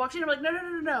 and they walked in and were like,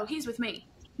 no, he's with me.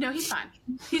 No, he's fine.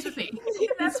 He's with me. And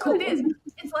that's what it is.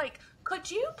 It's like,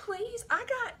 could you please? I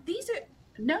got these are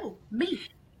no me.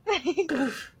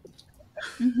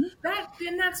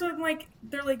 That's what I'm like.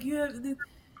 They're like,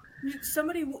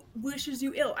 somebody wishes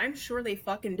you ill. I'm sure they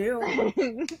fucking do.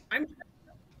 I'm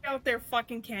out there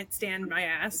fucking can't stand my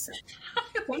ass.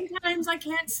 Sometimes I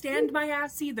can't stand my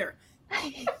ass either.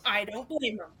 I don't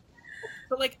blame them.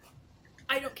 But like,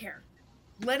 I don't care.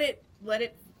 Let it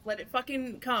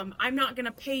fucking come. I'm not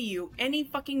gonna pay you any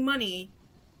fucking money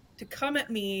to come at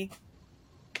me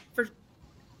for.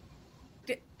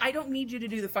 I don't need you to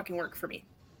do the fucking work for me.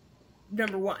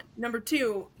 Number one. Number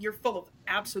two, you're full of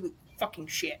absolute fucking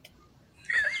shit.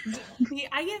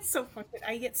 I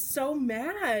get so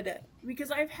mad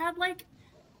because I've had like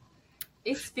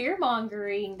It's fear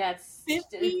mongering that's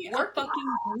 50 a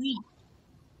fucking week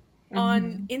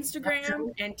on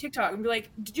Instagram and TikTok and be like,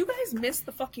 did you guys miss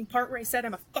the fucking part where I said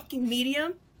I'm a fucking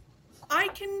medium? I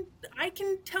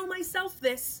can tell myself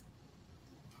this.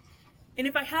 And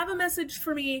if I have a message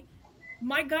for me,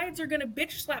 my guides are gonna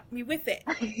bitch slap me with it.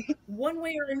 One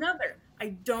way or another. I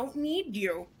don't need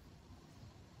you.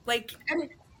 Like,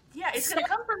 yeah, it's going to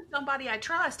come from somebody I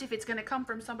trust if it's going to come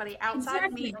from somebody outside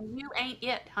of me, and you ain't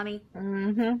it, honey.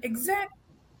 Exactly.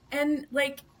 And,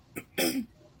 like,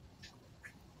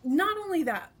 not only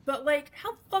that, but, like,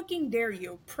 how fucking dare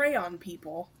you prey on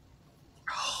people?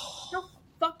 How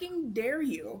fucking dare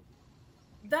you?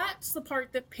 That's the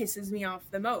part that pisses me off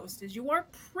the most, is you are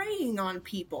preying on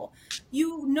people.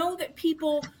 You know that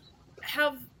people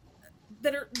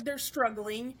they're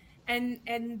struggling, and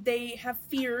they have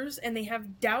fears, and they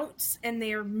have doubts, and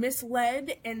they are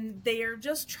misled, and they are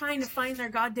just trying to find their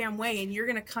goddamn way, and you're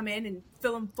gonna come in and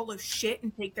fill them full of shit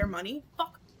and take their money?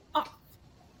 Fuck off.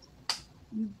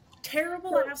 You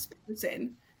terrible ass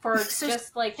person. For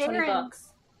just like $20.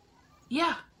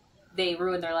 Yeah. They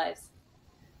ruin their lives.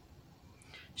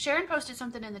 Sharon posted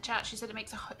something in the chat. She said it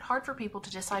makes it hard for people to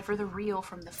decipher the real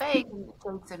from the fake, and it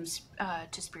takes them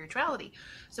to spirituality.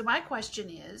 So my question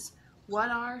is, what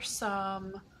are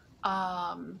some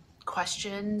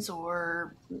questions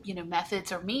or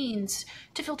methods or means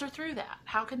to filter through that?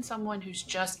 How can someone who's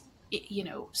just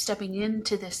stepping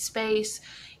into this space,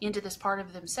 into this part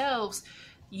of themselves,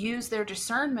 use their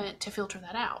discernment to filter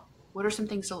that out? What are some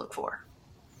things to look for?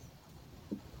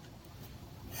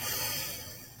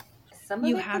 Some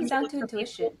of it comes down to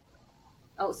intuition.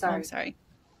 Oh, sorry. I'm sorry.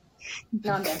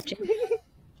 No, I'm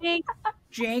done.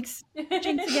 Jinx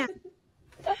again.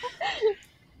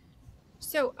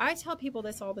 So I tell people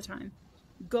this all the time.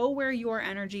 Go where your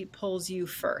energy pulls you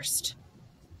first.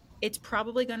 It's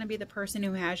probably going to be the person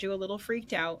who has you a little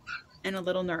freaked out and a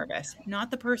little nervous, not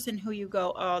the person who you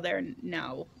go, oh,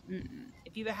 no.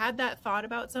 If you've had that thought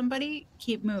about somebody,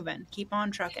 keep moving, keep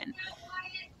on trucking.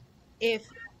 If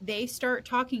they start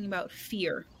talking about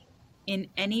fear in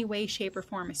any way, shape, or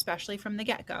form, especially from the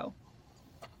get-go,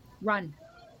 run.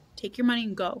 Take your money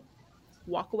and go.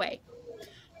 Walk away.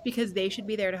 Because they should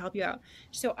be there to help you out.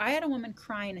 So I had a woman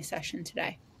cry in a session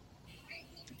today.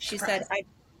 She said,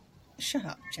 shut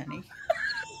up, Jenny.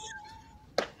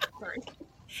 Sorry.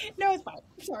 No, it's fine.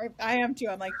 Sorry. I am too.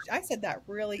 I'm like, I said that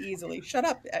really easily. Shut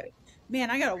up.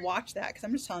 Man, I got to watch that because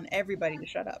I'm just telling everybody to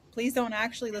shut up. Please don't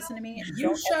actually listen to me.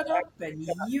 You shut up and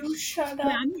you shut up.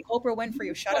 I'm the Oprah Winfrey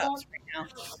of shut ups right now.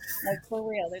 Like, for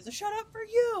real. There's a shut up for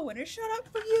you and a shut up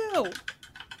for you.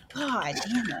 God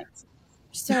damn it.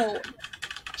 So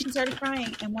she started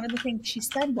crying, and one of the things she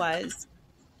said was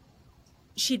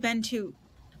she'd been to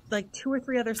like 2 or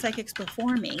 3 other psychics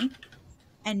before me,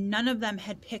 and none of them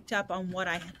had picked up on what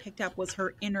I had picked up was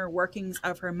her inner workings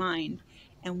of her mind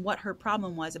and what her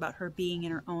problem was about her being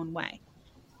in her own way.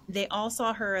 They all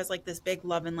saw her as like this big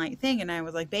love and light thing, and I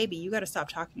was like, baby, you got to stop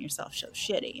talking to yourself so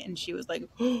shitty. And she was like,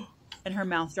 oh, and her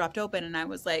mouth dropped open, and I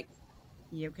was like,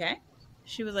 you okay?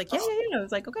 She was like, yeah. I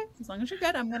was like, okay, as long as you're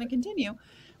good, I'm going to continue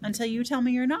until you tell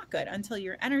me you're not good, until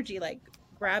your energy like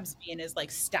grabs me and is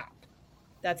like, stop.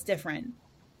 That's different.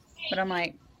 But I'm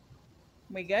like,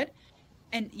 we good?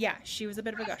 And yeah, she was a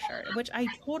bit of a gusher, which I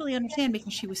totally understand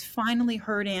because she was finally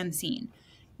heard and seen.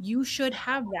 You should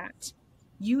have that.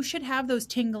 You should have those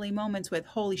tingly moments with,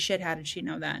 holy shit, how did she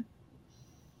know that?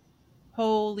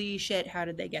 Holy shit, how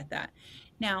did they get that?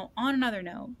 Now, on another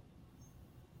note,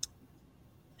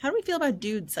 how do we feel about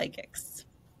dude psychics?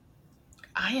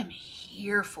 I am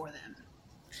here for them.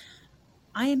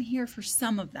 I am here for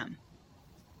some of them.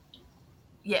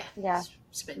 Yeah.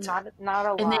 Not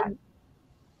a lot. Then,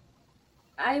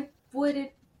 I wouldn't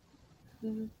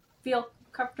feel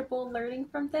comfortable learning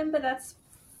from them, but that's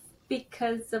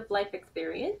because of life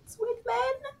experience with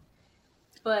men.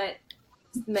 But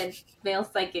male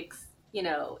psychics,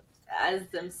 as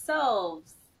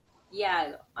themselves,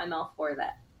 yeah, I'm all for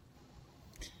that.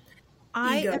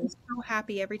 I Ego. am so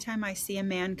happy every time I see a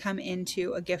man come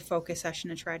into a gift focus session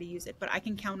to try to use it, but I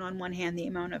can count on one hand the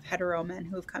amount of hetero men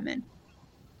who have come in.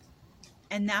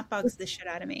 And that bugs the shit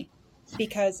out of me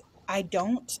because I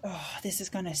don't, this is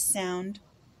going to sound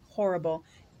horrible,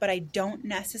 but I don't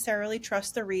necessarily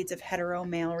trust the reads of hetero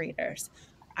male readers.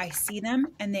 I see them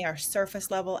and they are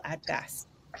surface level at best.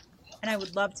 And I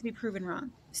would love to be proven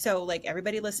wrong. So, like,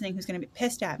 everybody listening who's going to be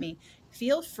pissed at me,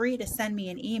 feel free to send me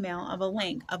an email of a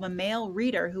link of a male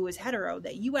reader who is hetero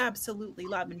that you absolutely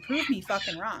love and prove me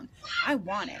fucking wrong. I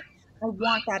want it. I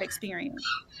want that experience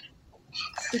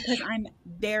because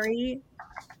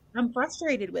I'm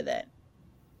frustrated with it.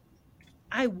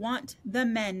 I want the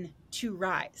men to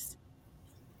rise.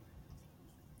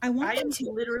 I want them am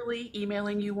to. literally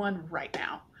emailing you one right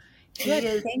now.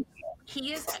 Good, thank you.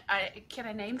 He is. Can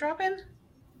I name drop him?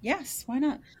 Yes, why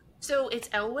not? So it's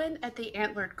Elwin at the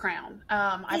Antlered Crown.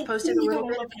 I posted a little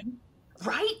bit of him.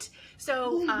 Right.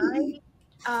 So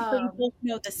But you both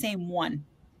know the same one.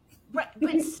 Right,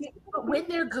 but when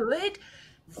they're good,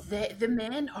 the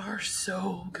men are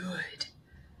so good.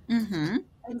 Mm-hmm.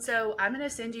 And so I'm going to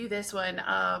send you this one.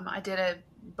 I did a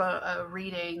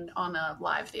reading on a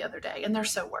live the other day, and they're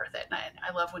so worth it. And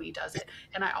I love when he does it.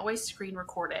 And I always screen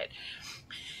record it.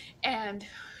 And,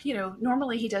 you know,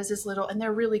 normally he does this little, and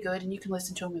they're really good, and you can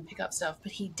listen to them and pick up stuff.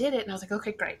 But he did it, and I was like,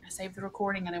 okay, great. And I saved the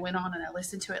recording, and I went on and I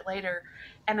listened to it later.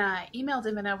 And I emailed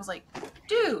him, and I was like,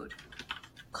 dude,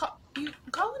 you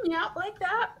calling me out like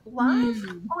that live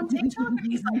on TikTok? And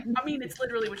he's like, I mean, it's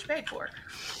literally what you paid for.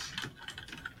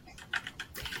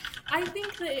 I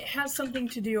think that it has something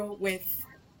to do with,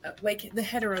 like, the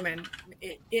hetero men.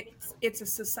 It's a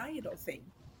societal thing.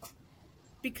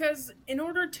 Because in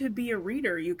order to be a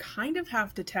reader, you kind of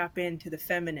have to tap into the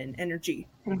feminine energy.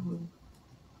 Mm-hmm.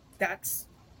 That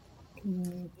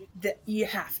you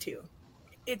have to.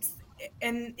 It's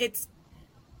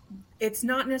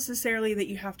not necessarily that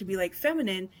you have to be like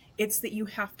feminine, it's that you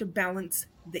have to balance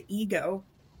the ego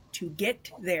to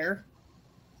get there,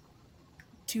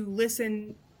 to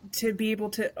listen, to be able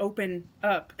to open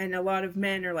up. And a lot of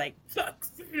men are like, fuck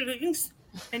feelings.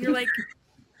 And you're like,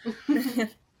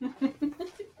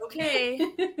 okay.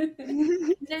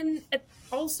 Then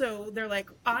also they're like,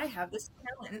 I have this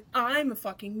talent, I'm a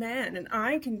fucking man, and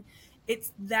I can.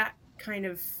 It's that kind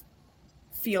of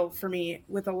feel for me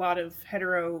with a lot of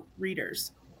hetero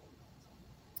readers.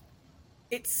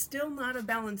 It's still not a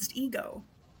balanced ego.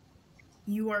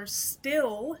 You are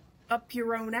still up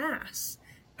your own ass,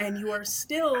 and you are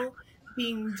still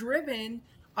being driven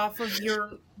off of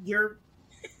your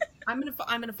I'm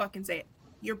gonna fucking say it,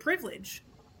 your privilege.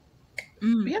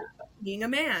 Yeah. Being a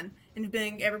man and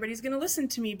being everybody's gonna listen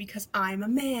to me because I'm a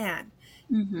man.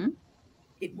 Mm-hmm.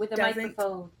 It With a doesn't.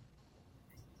 microphone.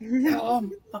 Oh,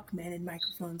 fuck men and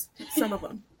microphones. Some of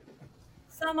them.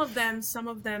 Some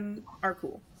of them are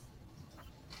cool.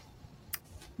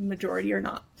 Majority are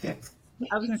not.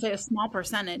 I was going to say a small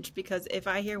percentage because if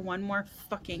I hear one more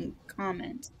fucking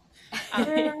comment,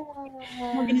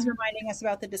 Morgan's reminding us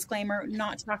about the disclaimer,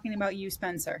 not talking about you,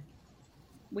 Spencer.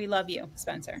 We love you,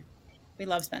 Spencer. We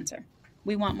love Spencer.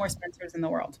 We want more Spencers in the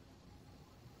world.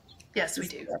 Yes, we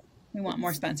do. We want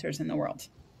more Spencers in the world.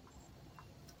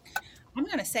 I'm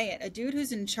going to say it. A dude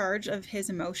who's in charge of his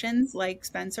emotions like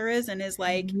Spencer is and is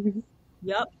like,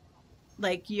 yep,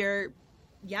 like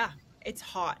it's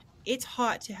hot. It's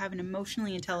hot to have an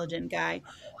emotionally intelligent guy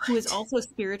who is also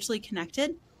spiritually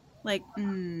connected. Like,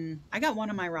 I got one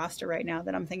on my roster right now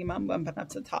that I'm thinking about bumping up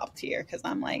to the top tier because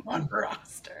I'm like, On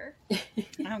roster. I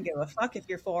don't give a fuck if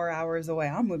you're 4 hours away.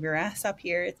 I'll move your ass up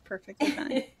here. It's perfectly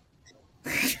fine.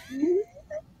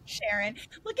 Sharon,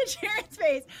 look at Sharon's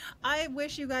face. I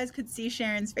wish you guys could see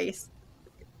Sharon's face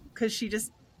because she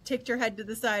just ticked her head to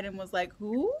the side and was like,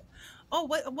 who? Oh,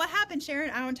 what happened, Sharon?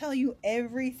 I don't tell you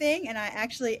everything, and I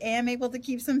actually am able to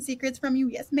keep some secrets from you.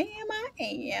 Yes, ma'am, I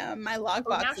am. My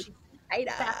logbox is tight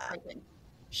up.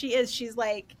 She is. She's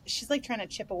like trying to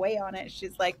chip away on it.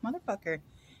 She's like, motherfucker.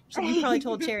 She's like, you probably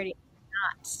told Charity.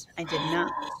 I did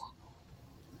not.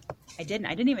 I didn't.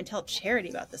 I didn't even tell Charity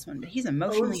about this one, but he's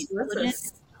emotionally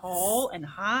intelligent, tall and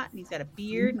hot, and he's got a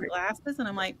beard and glasses, and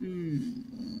I'm like,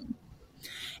 And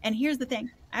here's the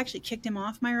thing. I actually kicked him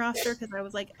off my roster because I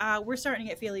was like, we're starting to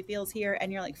get feely feels here,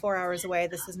 and you're like 4 hours away.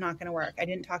 This is not going to work. I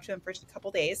didn't talk to him for a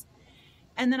couple days.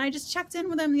 And then I just checked in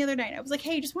with him the other night. I was like,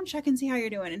 hey, just want to check and see how you're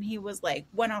doing. And he was like,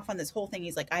 went off on this whole thing.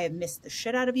 He's like, I have missed the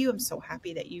shit out of you. I'm so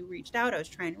happy that you reached out. I was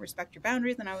trying to respect your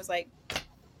boundaries. And I was like,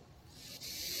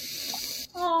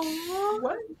 Oh,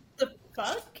 What the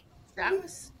fuck? That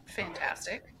was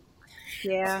fantastic.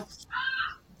 yeah.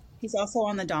 He's also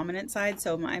on the dominant side,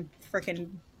 so my freaking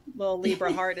little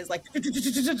Libra heart is like,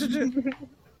 don't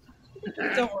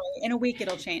worry, in a week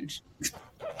it'll change.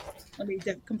 It'll be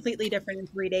completely different in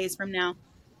 3 days from now,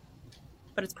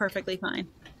 but it's perfectly fine.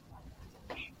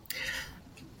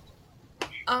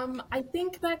 I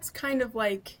think that's kind of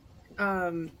like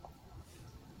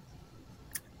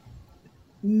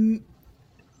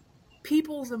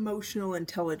people's emotional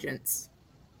intelligence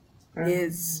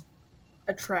is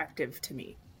attractive to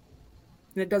me.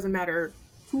 And it doesn't matter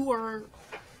who or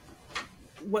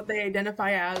what they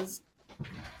identify as.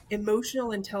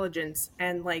 Emotional intelligence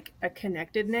and like a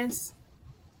connectedness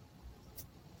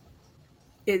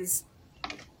is,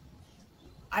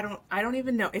 I don't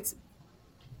even know, it's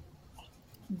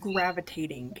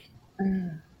gravitating.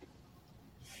 And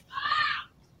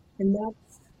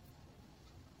that's,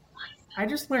 I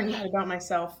just learned that about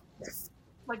myself.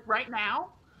 Like right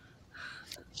now?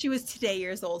 She was today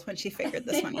years old when she figured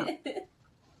this one out.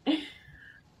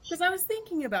 Because I was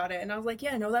thinking about it and I was like,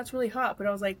 yeah, no, that's really hot. But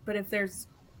I was like, but if there's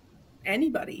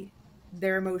anybody,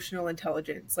 their emotional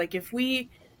intelligence, like if we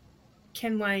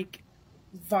can like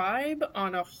vibe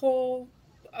on a whole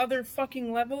other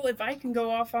fucking level, if I can go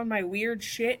off on my weird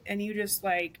shit and you just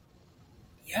like,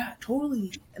 yeah,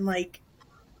 totally, and like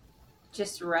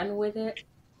just run with it,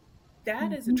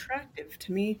 that is attractive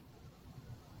to me.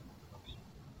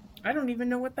 I don't even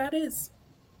know what that is.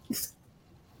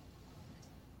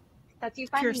 That's you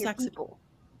finding your sex people.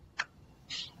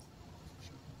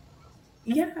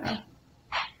 Yeah.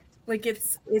 Like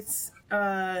it's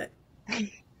I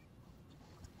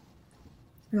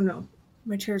don't know.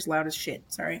 My chair's loud as shit.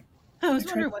 Sorry. I was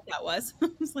wondering what that was. I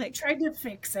was like, Tried to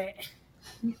fix it.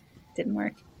 didn't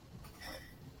work.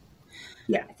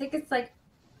 Yeah. I think it's like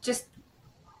just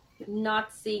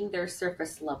not seeing their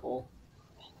surface level,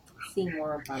 seeing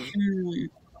more of them.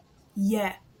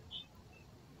 Yeah.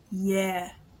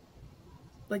 Yeah.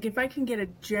 Like if I can get a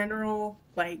general,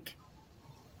 like,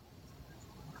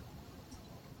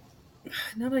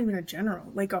 not even a general,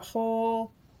 like a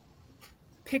whole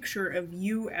picture of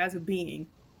you as a being.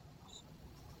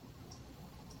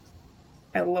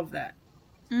 I love that.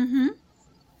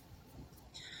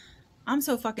 I'm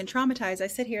so fucking traumatized. I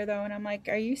sit here though and I'm like,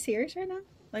 are you serious right now?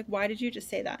 Like, why did you just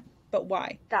say that? But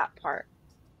why? That part.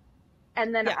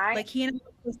 And then like he and I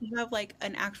were supposed to have like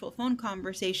an actual phone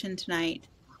conversation tonight.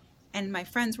 And my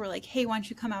friends were like, hey, why don't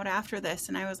you come out after this?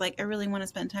 And I was like, I really want to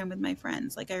spend time with my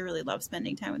friends. Like, I really love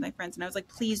spending time with my friends. And I was like,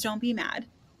 please don't be mad.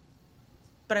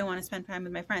 But I want to spend time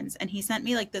with my friends. And he sent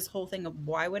me like this whole thing of,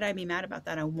 why would I be mad about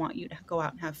that? I want you to go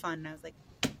out and have fun. And I was like,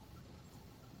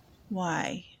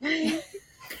 why?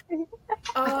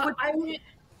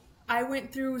 I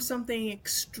went through something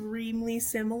extremely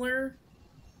similar.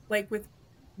 Like with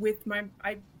my,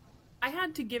 I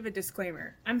had to give a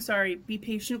disclaimer. I'm sorry, be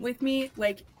patient with me.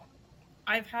 Like,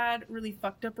 I've had really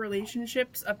fucked up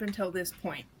relationships up until this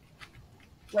point.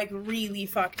 Like, really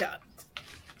fucked up.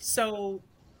 So,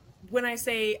 when I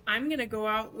say, I'm gonna go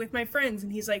out with my friends,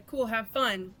 and he's like, cool, have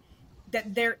fun,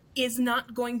 that there is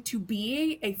not going to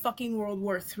be a fucking World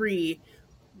War III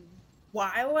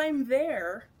while I'm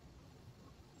there,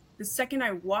 the second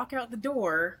I walk out the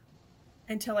door,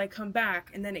 until I come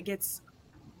back, and then it gets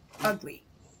ugly.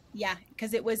 Yeah,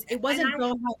 because it wasn't go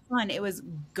have fun, it was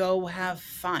go have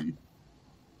fun.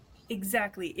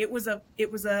 Exactly. It was a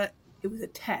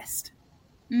test.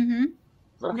 No,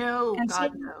 And God, so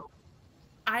no.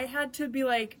 I had to be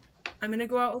like, I'm gonna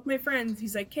go out with my friends.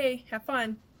 He's like, hey, have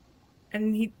fun.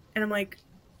 And I'm like,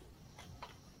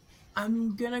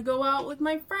 I'm gonna go out with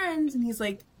my friends. And he's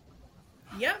like,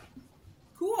 yep,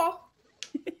 cool.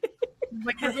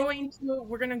 Like,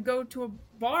 we're gonna go to a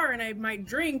bar and I might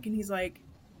drink. And he's like,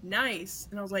 nice.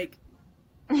 And I was like,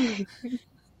 yeah,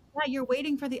 you're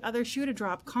waiting for the other shoe to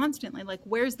drop constantly. Like,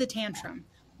 where's the tantrum?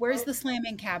 Where's the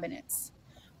slamming cabinets?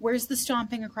 Where's the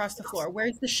stomping across the floor?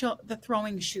 Where's the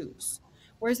throwing shoes?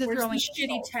 Where's the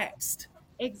shitty text?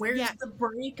 Where's the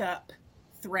breakup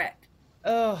threat?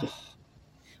 Oh,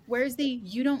 where's the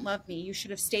you don't love me? You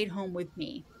should have stayed home with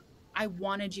me. I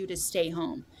wanted you to stay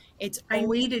home. I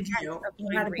needed you.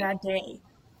 You had a bad day.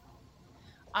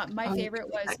 My favorite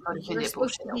was, you're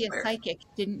supposed to be a psychic.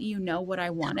 Didn't you know what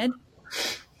I wanted?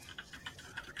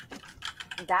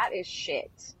 That is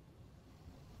shit.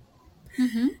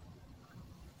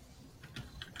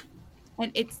 And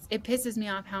it pisses me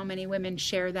off how many women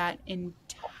share that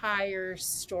entire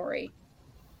story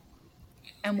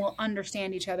and will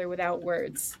understand each other without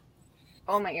words.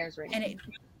 Oh, my ears ring. And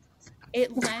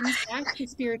it lends back to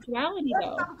spirituality,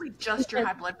 though. That's probably just your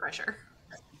high blood pressure.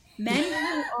 Men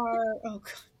who are, oh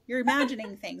God, you're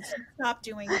imagining things. Stop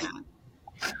doing that.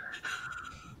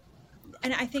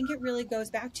 And I think it really goes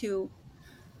back to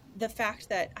the fact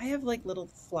that I have like little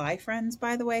fly friends,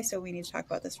 by the way, so we need to talk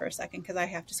about this for a second because I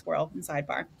have to squirrel and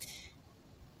sidebar.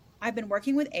 I've been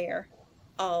working with air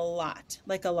a lot,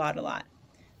 like a lot.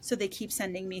 So they keep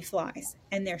sending me flies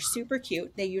and they're super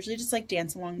cute. They usually just like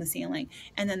dance along the ceiling.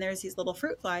 And then there's these little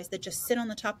fruit flies that just sit on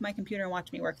the top of my computer and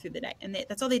watch me work through the day. And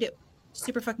that's all they do.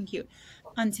 Super fucking cute.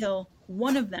 Until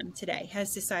one of them today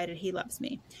has decided he loves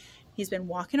me. He's been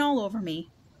walking all over me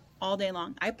all day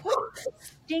long. I put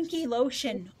stinky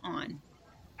lotion on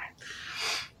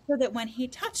so that when he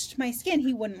touched my skin,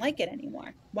 he wouldn't like it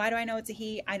anymore. Why do I know it's a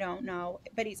he? I don't know.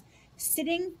 But he's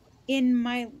sitting in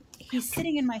my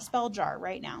spell jar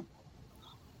right now.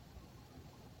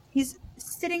 He's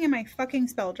sitting in my fucking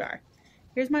spell jar.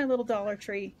 Here's my little Dollar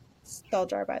Tree spell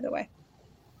jar, by the way.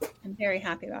 I'm very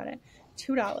happy about it.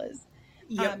 $2.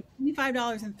 Yep.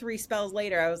 $25 and 3 spells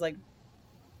later, I was like,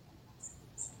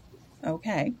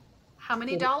 okay. How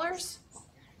many dollars?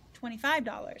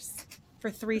 $25 for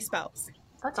 3 spells.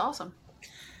 That's awesome.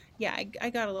 Yeah, I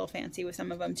got a little fancy with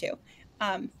some of them too.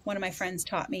 One of my friends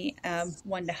taught me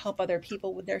one to help other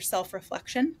people with their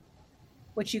self-reflection,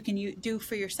 which you can do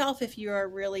for yourself if you are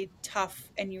really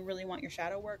tough and you really want your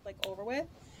shadow work like over with.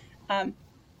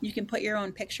 You can put your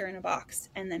own picture in a box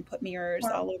and then put mirrors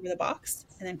all over the box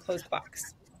and then close the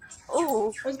box.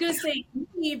 Oh, I was going to say,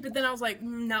 but then I was like,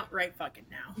 not right fucking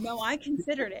now. No, I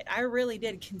considered it. I really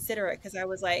did consider it because I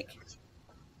was like,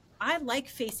 I like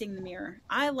facing the mirror.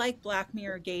 I like black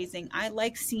mirror gazing. I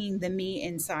like seeing the me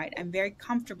inside. I'm very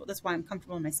comfortable. That's why I'm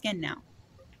comfortable in my skin now.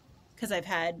 Because I've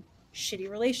had shitty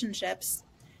relationships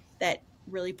that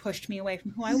really pushed me away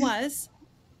from who I was.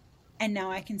 And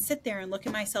now I can sit there and look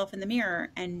at myself in the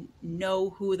mirror and know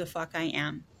who the fuck I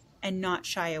am and not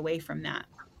shy away from that.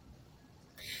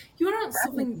 You want to know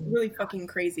something really fucking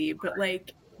crazy, but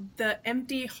like the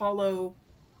empty, hollow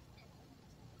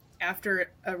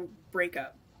after a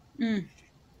breakup.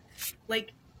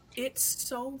 Like, it's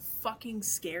so fucking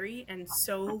scary and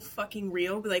so fucking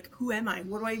real. Like, who am I?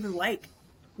 What do I even like?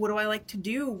 What do I like to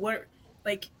do? What,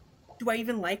 like, do I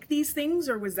even like these things,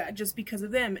 or was that just because of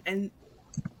them? And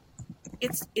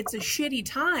it's a shitty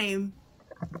time,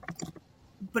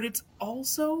 but it's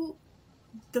also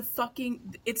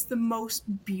it's the most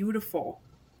beautiful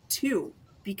too,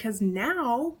 because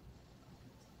now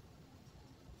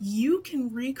you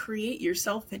can recreate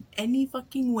yourself in any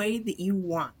fucking way that you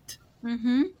want.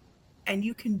 Mm-hmm. And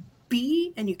you can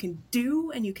be, and you can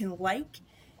do, and you can like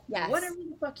whatever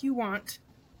the fuck you want.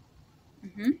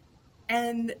 Mm-hmm.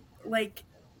 And, like,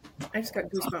 I just got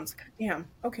goosebumps. God damn.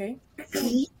 Okay.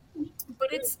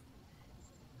 But it's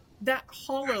that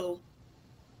hollow.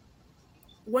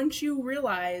 Once you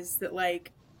realize that,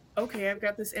 like, okay, I've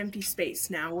got this empty space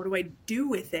now. What do I do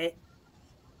with it?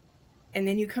 And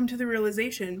then you come to the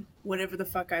realization, whatever the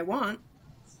fuck I want,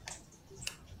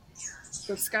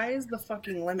 the sky is the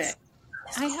fucking limit.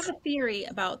 I have a theory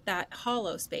about that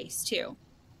hollow space too.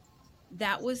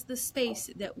 That was the space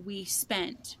that we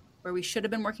spent where we should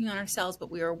have been working on ourselves,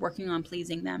 but we were working on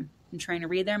pleasing them and trying to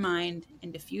read their mind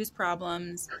and diffuse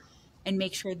problems and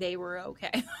make sure they were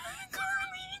okay.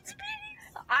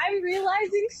 I'm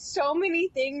realizing so many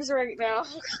things right now.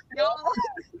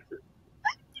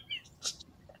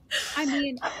 I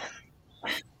mean,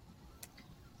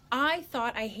 I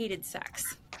thought I hated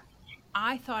sex.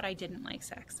 I thought I didn't like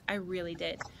sex. I really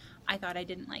did. I thought I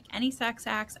didn't like any sex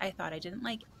acts. I thought I didn't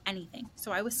like anything.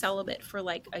 So I was celibate for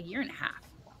like a year and a half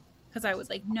because I was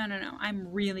like, no.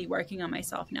 I'm really working on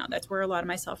myself now. That's where a lot of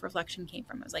my self-reflection came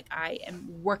from. I was like, I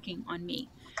am working on me.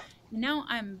 Now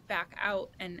I'm back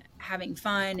out and having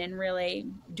fun and really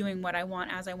doing what I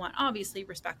want as I want, obviously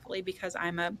respectfully, because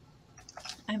I'm a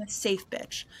safe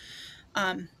bitch.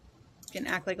 Can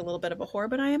act like a little bit of a whore,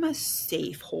 but I am a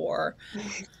safe whore.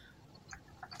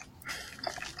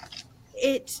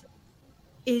 It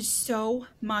is so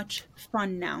much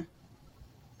fun now.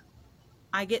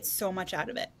 I get so much out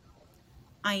of it.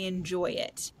 I enjoy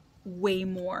it way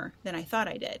more than I thought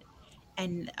I did.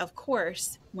 And of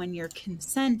course, when your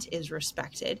consent is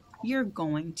respected, you're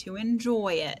going to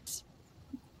enjoy it.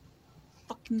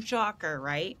 Fucking shocker,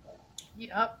 right?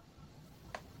 Yep.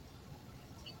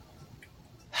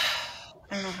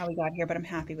 I don't know how we got here, but I'm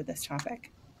happy with this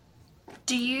topic.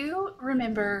 Do you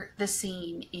remember the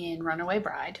scene in Runaway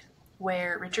Bride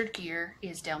where Richard Gere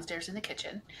is downstairs in the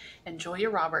kitchen and Julia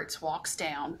Roberts walks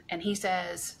down and he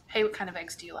says, "Hey, what kind of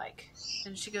eggs do you like?"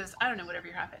 And she goes, "I don't know, whatever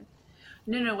you're having."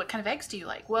 No, what kind of eggs do you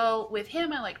like? "Well, with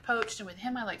him I like poached, and with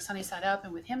him I like sunny side up,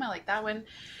 and with him I like that one."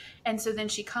 And so then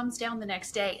she comes down the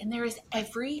next day and there is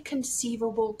every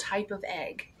conceivable type of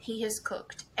egg he has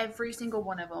cooked, every single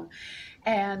one of them.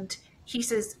 And he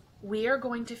says, "We are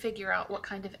going to figure out what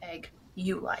kind of egg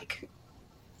you like.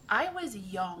 I was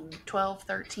young, 12,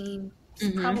 13,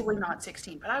 Mhm. probably not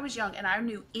 16, but I was young, and I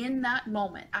knew in that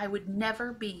moment I would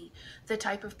never be the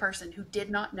type of person who did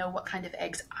not know what kind of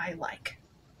eggs I like.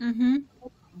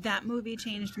 That movie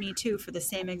changed me too for the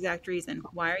same exact reason.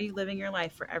 Why are you living your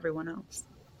life for everyone else?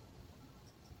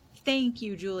 Thank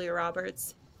you, Julia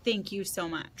Roberts. Thank you so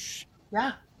much.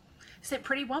 Yeah. So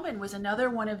Pretty Woman was another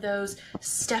one of those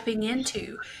stepping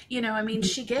into, I mean,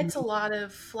 she gets a lot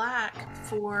of flack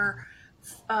for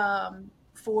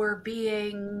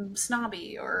being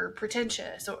snobby or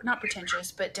pretentious, or not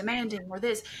pretentious, but demanding or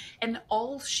this. And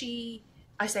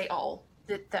I say all,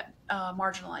 that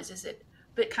marginalizes it,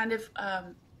 but kind of,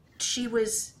 she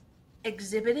was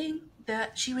exhibiting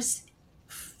that she was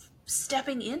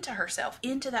stepping into herself,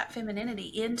 into that femininity,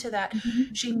 into that,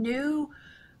 she knew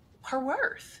her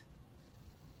worth.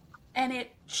 And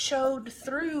it showed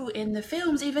through in the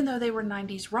films, even though they were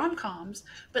 90s rom-coms.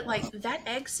 But like that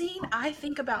egg scene, I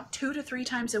think about 2 to 3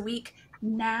 times a week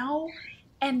now,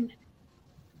 and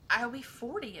I'll be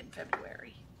 40 in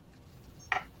February.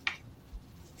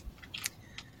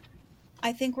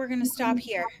 I think we're going to stop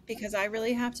here because I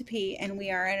really have to pee, and we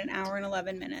are at 1 hour and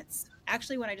 11 minutes.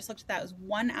 Actually, when I just looked at that, it was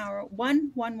 1 hour,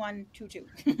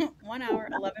 1:11:22. 1 hour,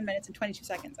 11 minutes, and 22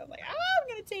 seconds. I was like, I'm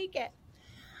going to take it.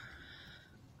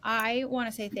 I want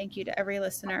to say thank you to every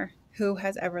listener who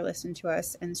has ever listened to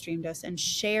us and streamed us and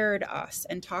shared us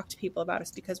and talked to people about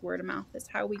us, because word of mouth is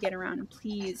how we get around. And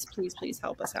please, please, please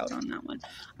help us out on that one.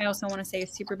 I also want to say a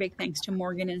super big thanks to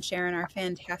Morgan and Sharon, our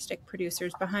fantastic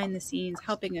producers behind the scenes,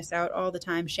 helping us out all the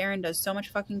time. Sharon does so much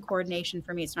fucking coordination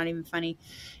for me. It's not even funny.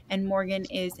 And Morgan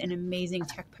is an amazing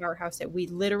tech powerhouse that we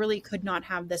literally could not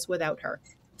have this without her.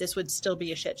 This would still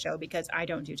be a shit show because I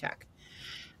don't do tech.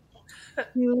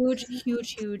 Huge,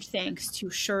 huge, huge thanks to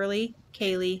Shirley,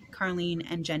 Kaylee, Carlene,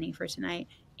 and Jenny for tonight.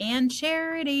 And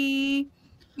Charity.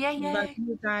 Yay. Love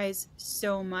you guys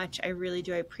so much. I really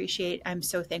do. I appreciate. I'm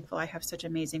so thankful I have such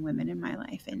amazing women in my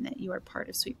life and that you are part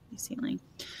of Sweet Release Healing.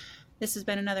 This has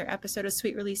been another episode of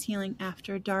Sweet Release Healing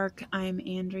After Dark. I'm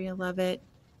Andrea Lovett.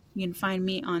 You can find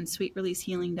me on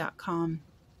sweetreleasehealing.com.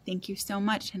 Thank you so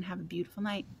much and have a beautiful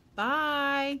night.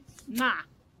 Bye. Mwah.